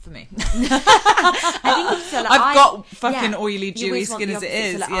for me. I think so, like, I've got fucking oily, dewy skin as it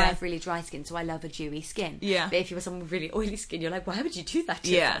is. So, like, I have really dry skin, so I love a dewy skin. But if you're someone with really oily skin, you're like, why would you do that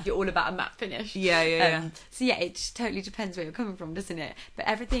to yourself? You're all about a matte finish. So it just totally depends where you're coming from, doesn't it? But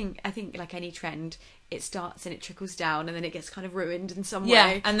everything, I think, like any trend, it starts and it trickles down, and then it gets kind of ruined in some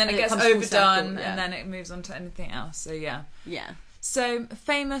way. And then it gets overdone, and then it moves on to anything else. So So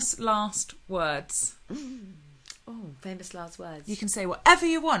famous last words. Oh, famous last words. You can say whatever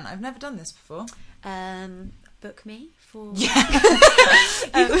you want. I've never done this before. Book me for... You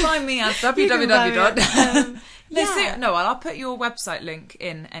can find me at www. I'll put your website link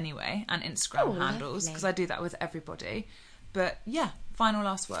in anyway, and Instagram handles, because I do that with everybody. But final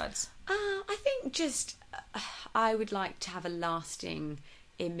last words. I think just I would like to have a lasting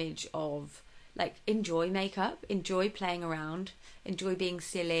image of, like, enjoy makeup, enjoy playing around, enjoy being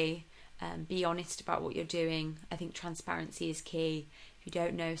silly, be honest about what you're doing. I think transparency is key. If you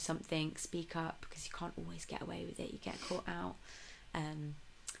don't know something, speak up, because you can't always get away with it. You get caught out.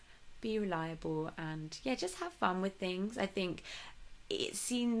 Be reliable, and just have fun with things. I think it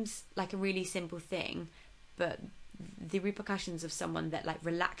seems like a really simple thing, but the repercussions of someone that like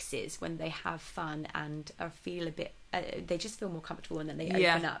relaxes when they have fun and feel a bit they just feel more comfortable, and then they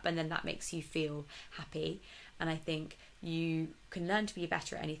open up, and then that makes you feel happy. And I think you can learn to be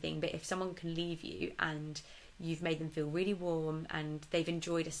better at anything, but if someone can leave you and you've made them feel really warm and they've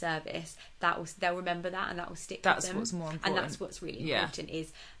enjoyed a service, they'll remember that, and that will stick with them. That's what's more important. And that's what's really important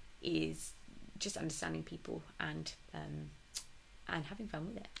is just understanding people and having fun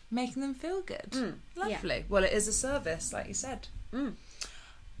with it. Making them feel good. Lovely. Yeah. Well, it is a service, like you said.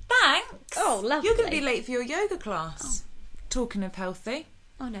 Thanks. Oh, lovely. You're going to be late for your yoga class. Talking of healthy.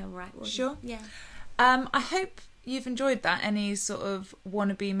 Oh, no, right. Well, sure. Yeah. I hope you've enjoyed that. Any sort of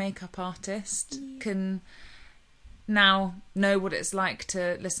wannabe makeup artist can now know what it's like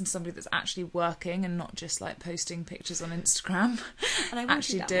to listen to somebody that's actually working and not just like posting pictures on Instagram and I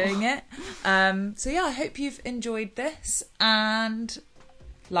actually doing it. So yeah, I hope you've enjoyed this, and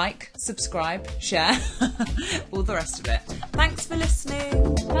like, subscribe, share, all the rest of it. Thanks for listening.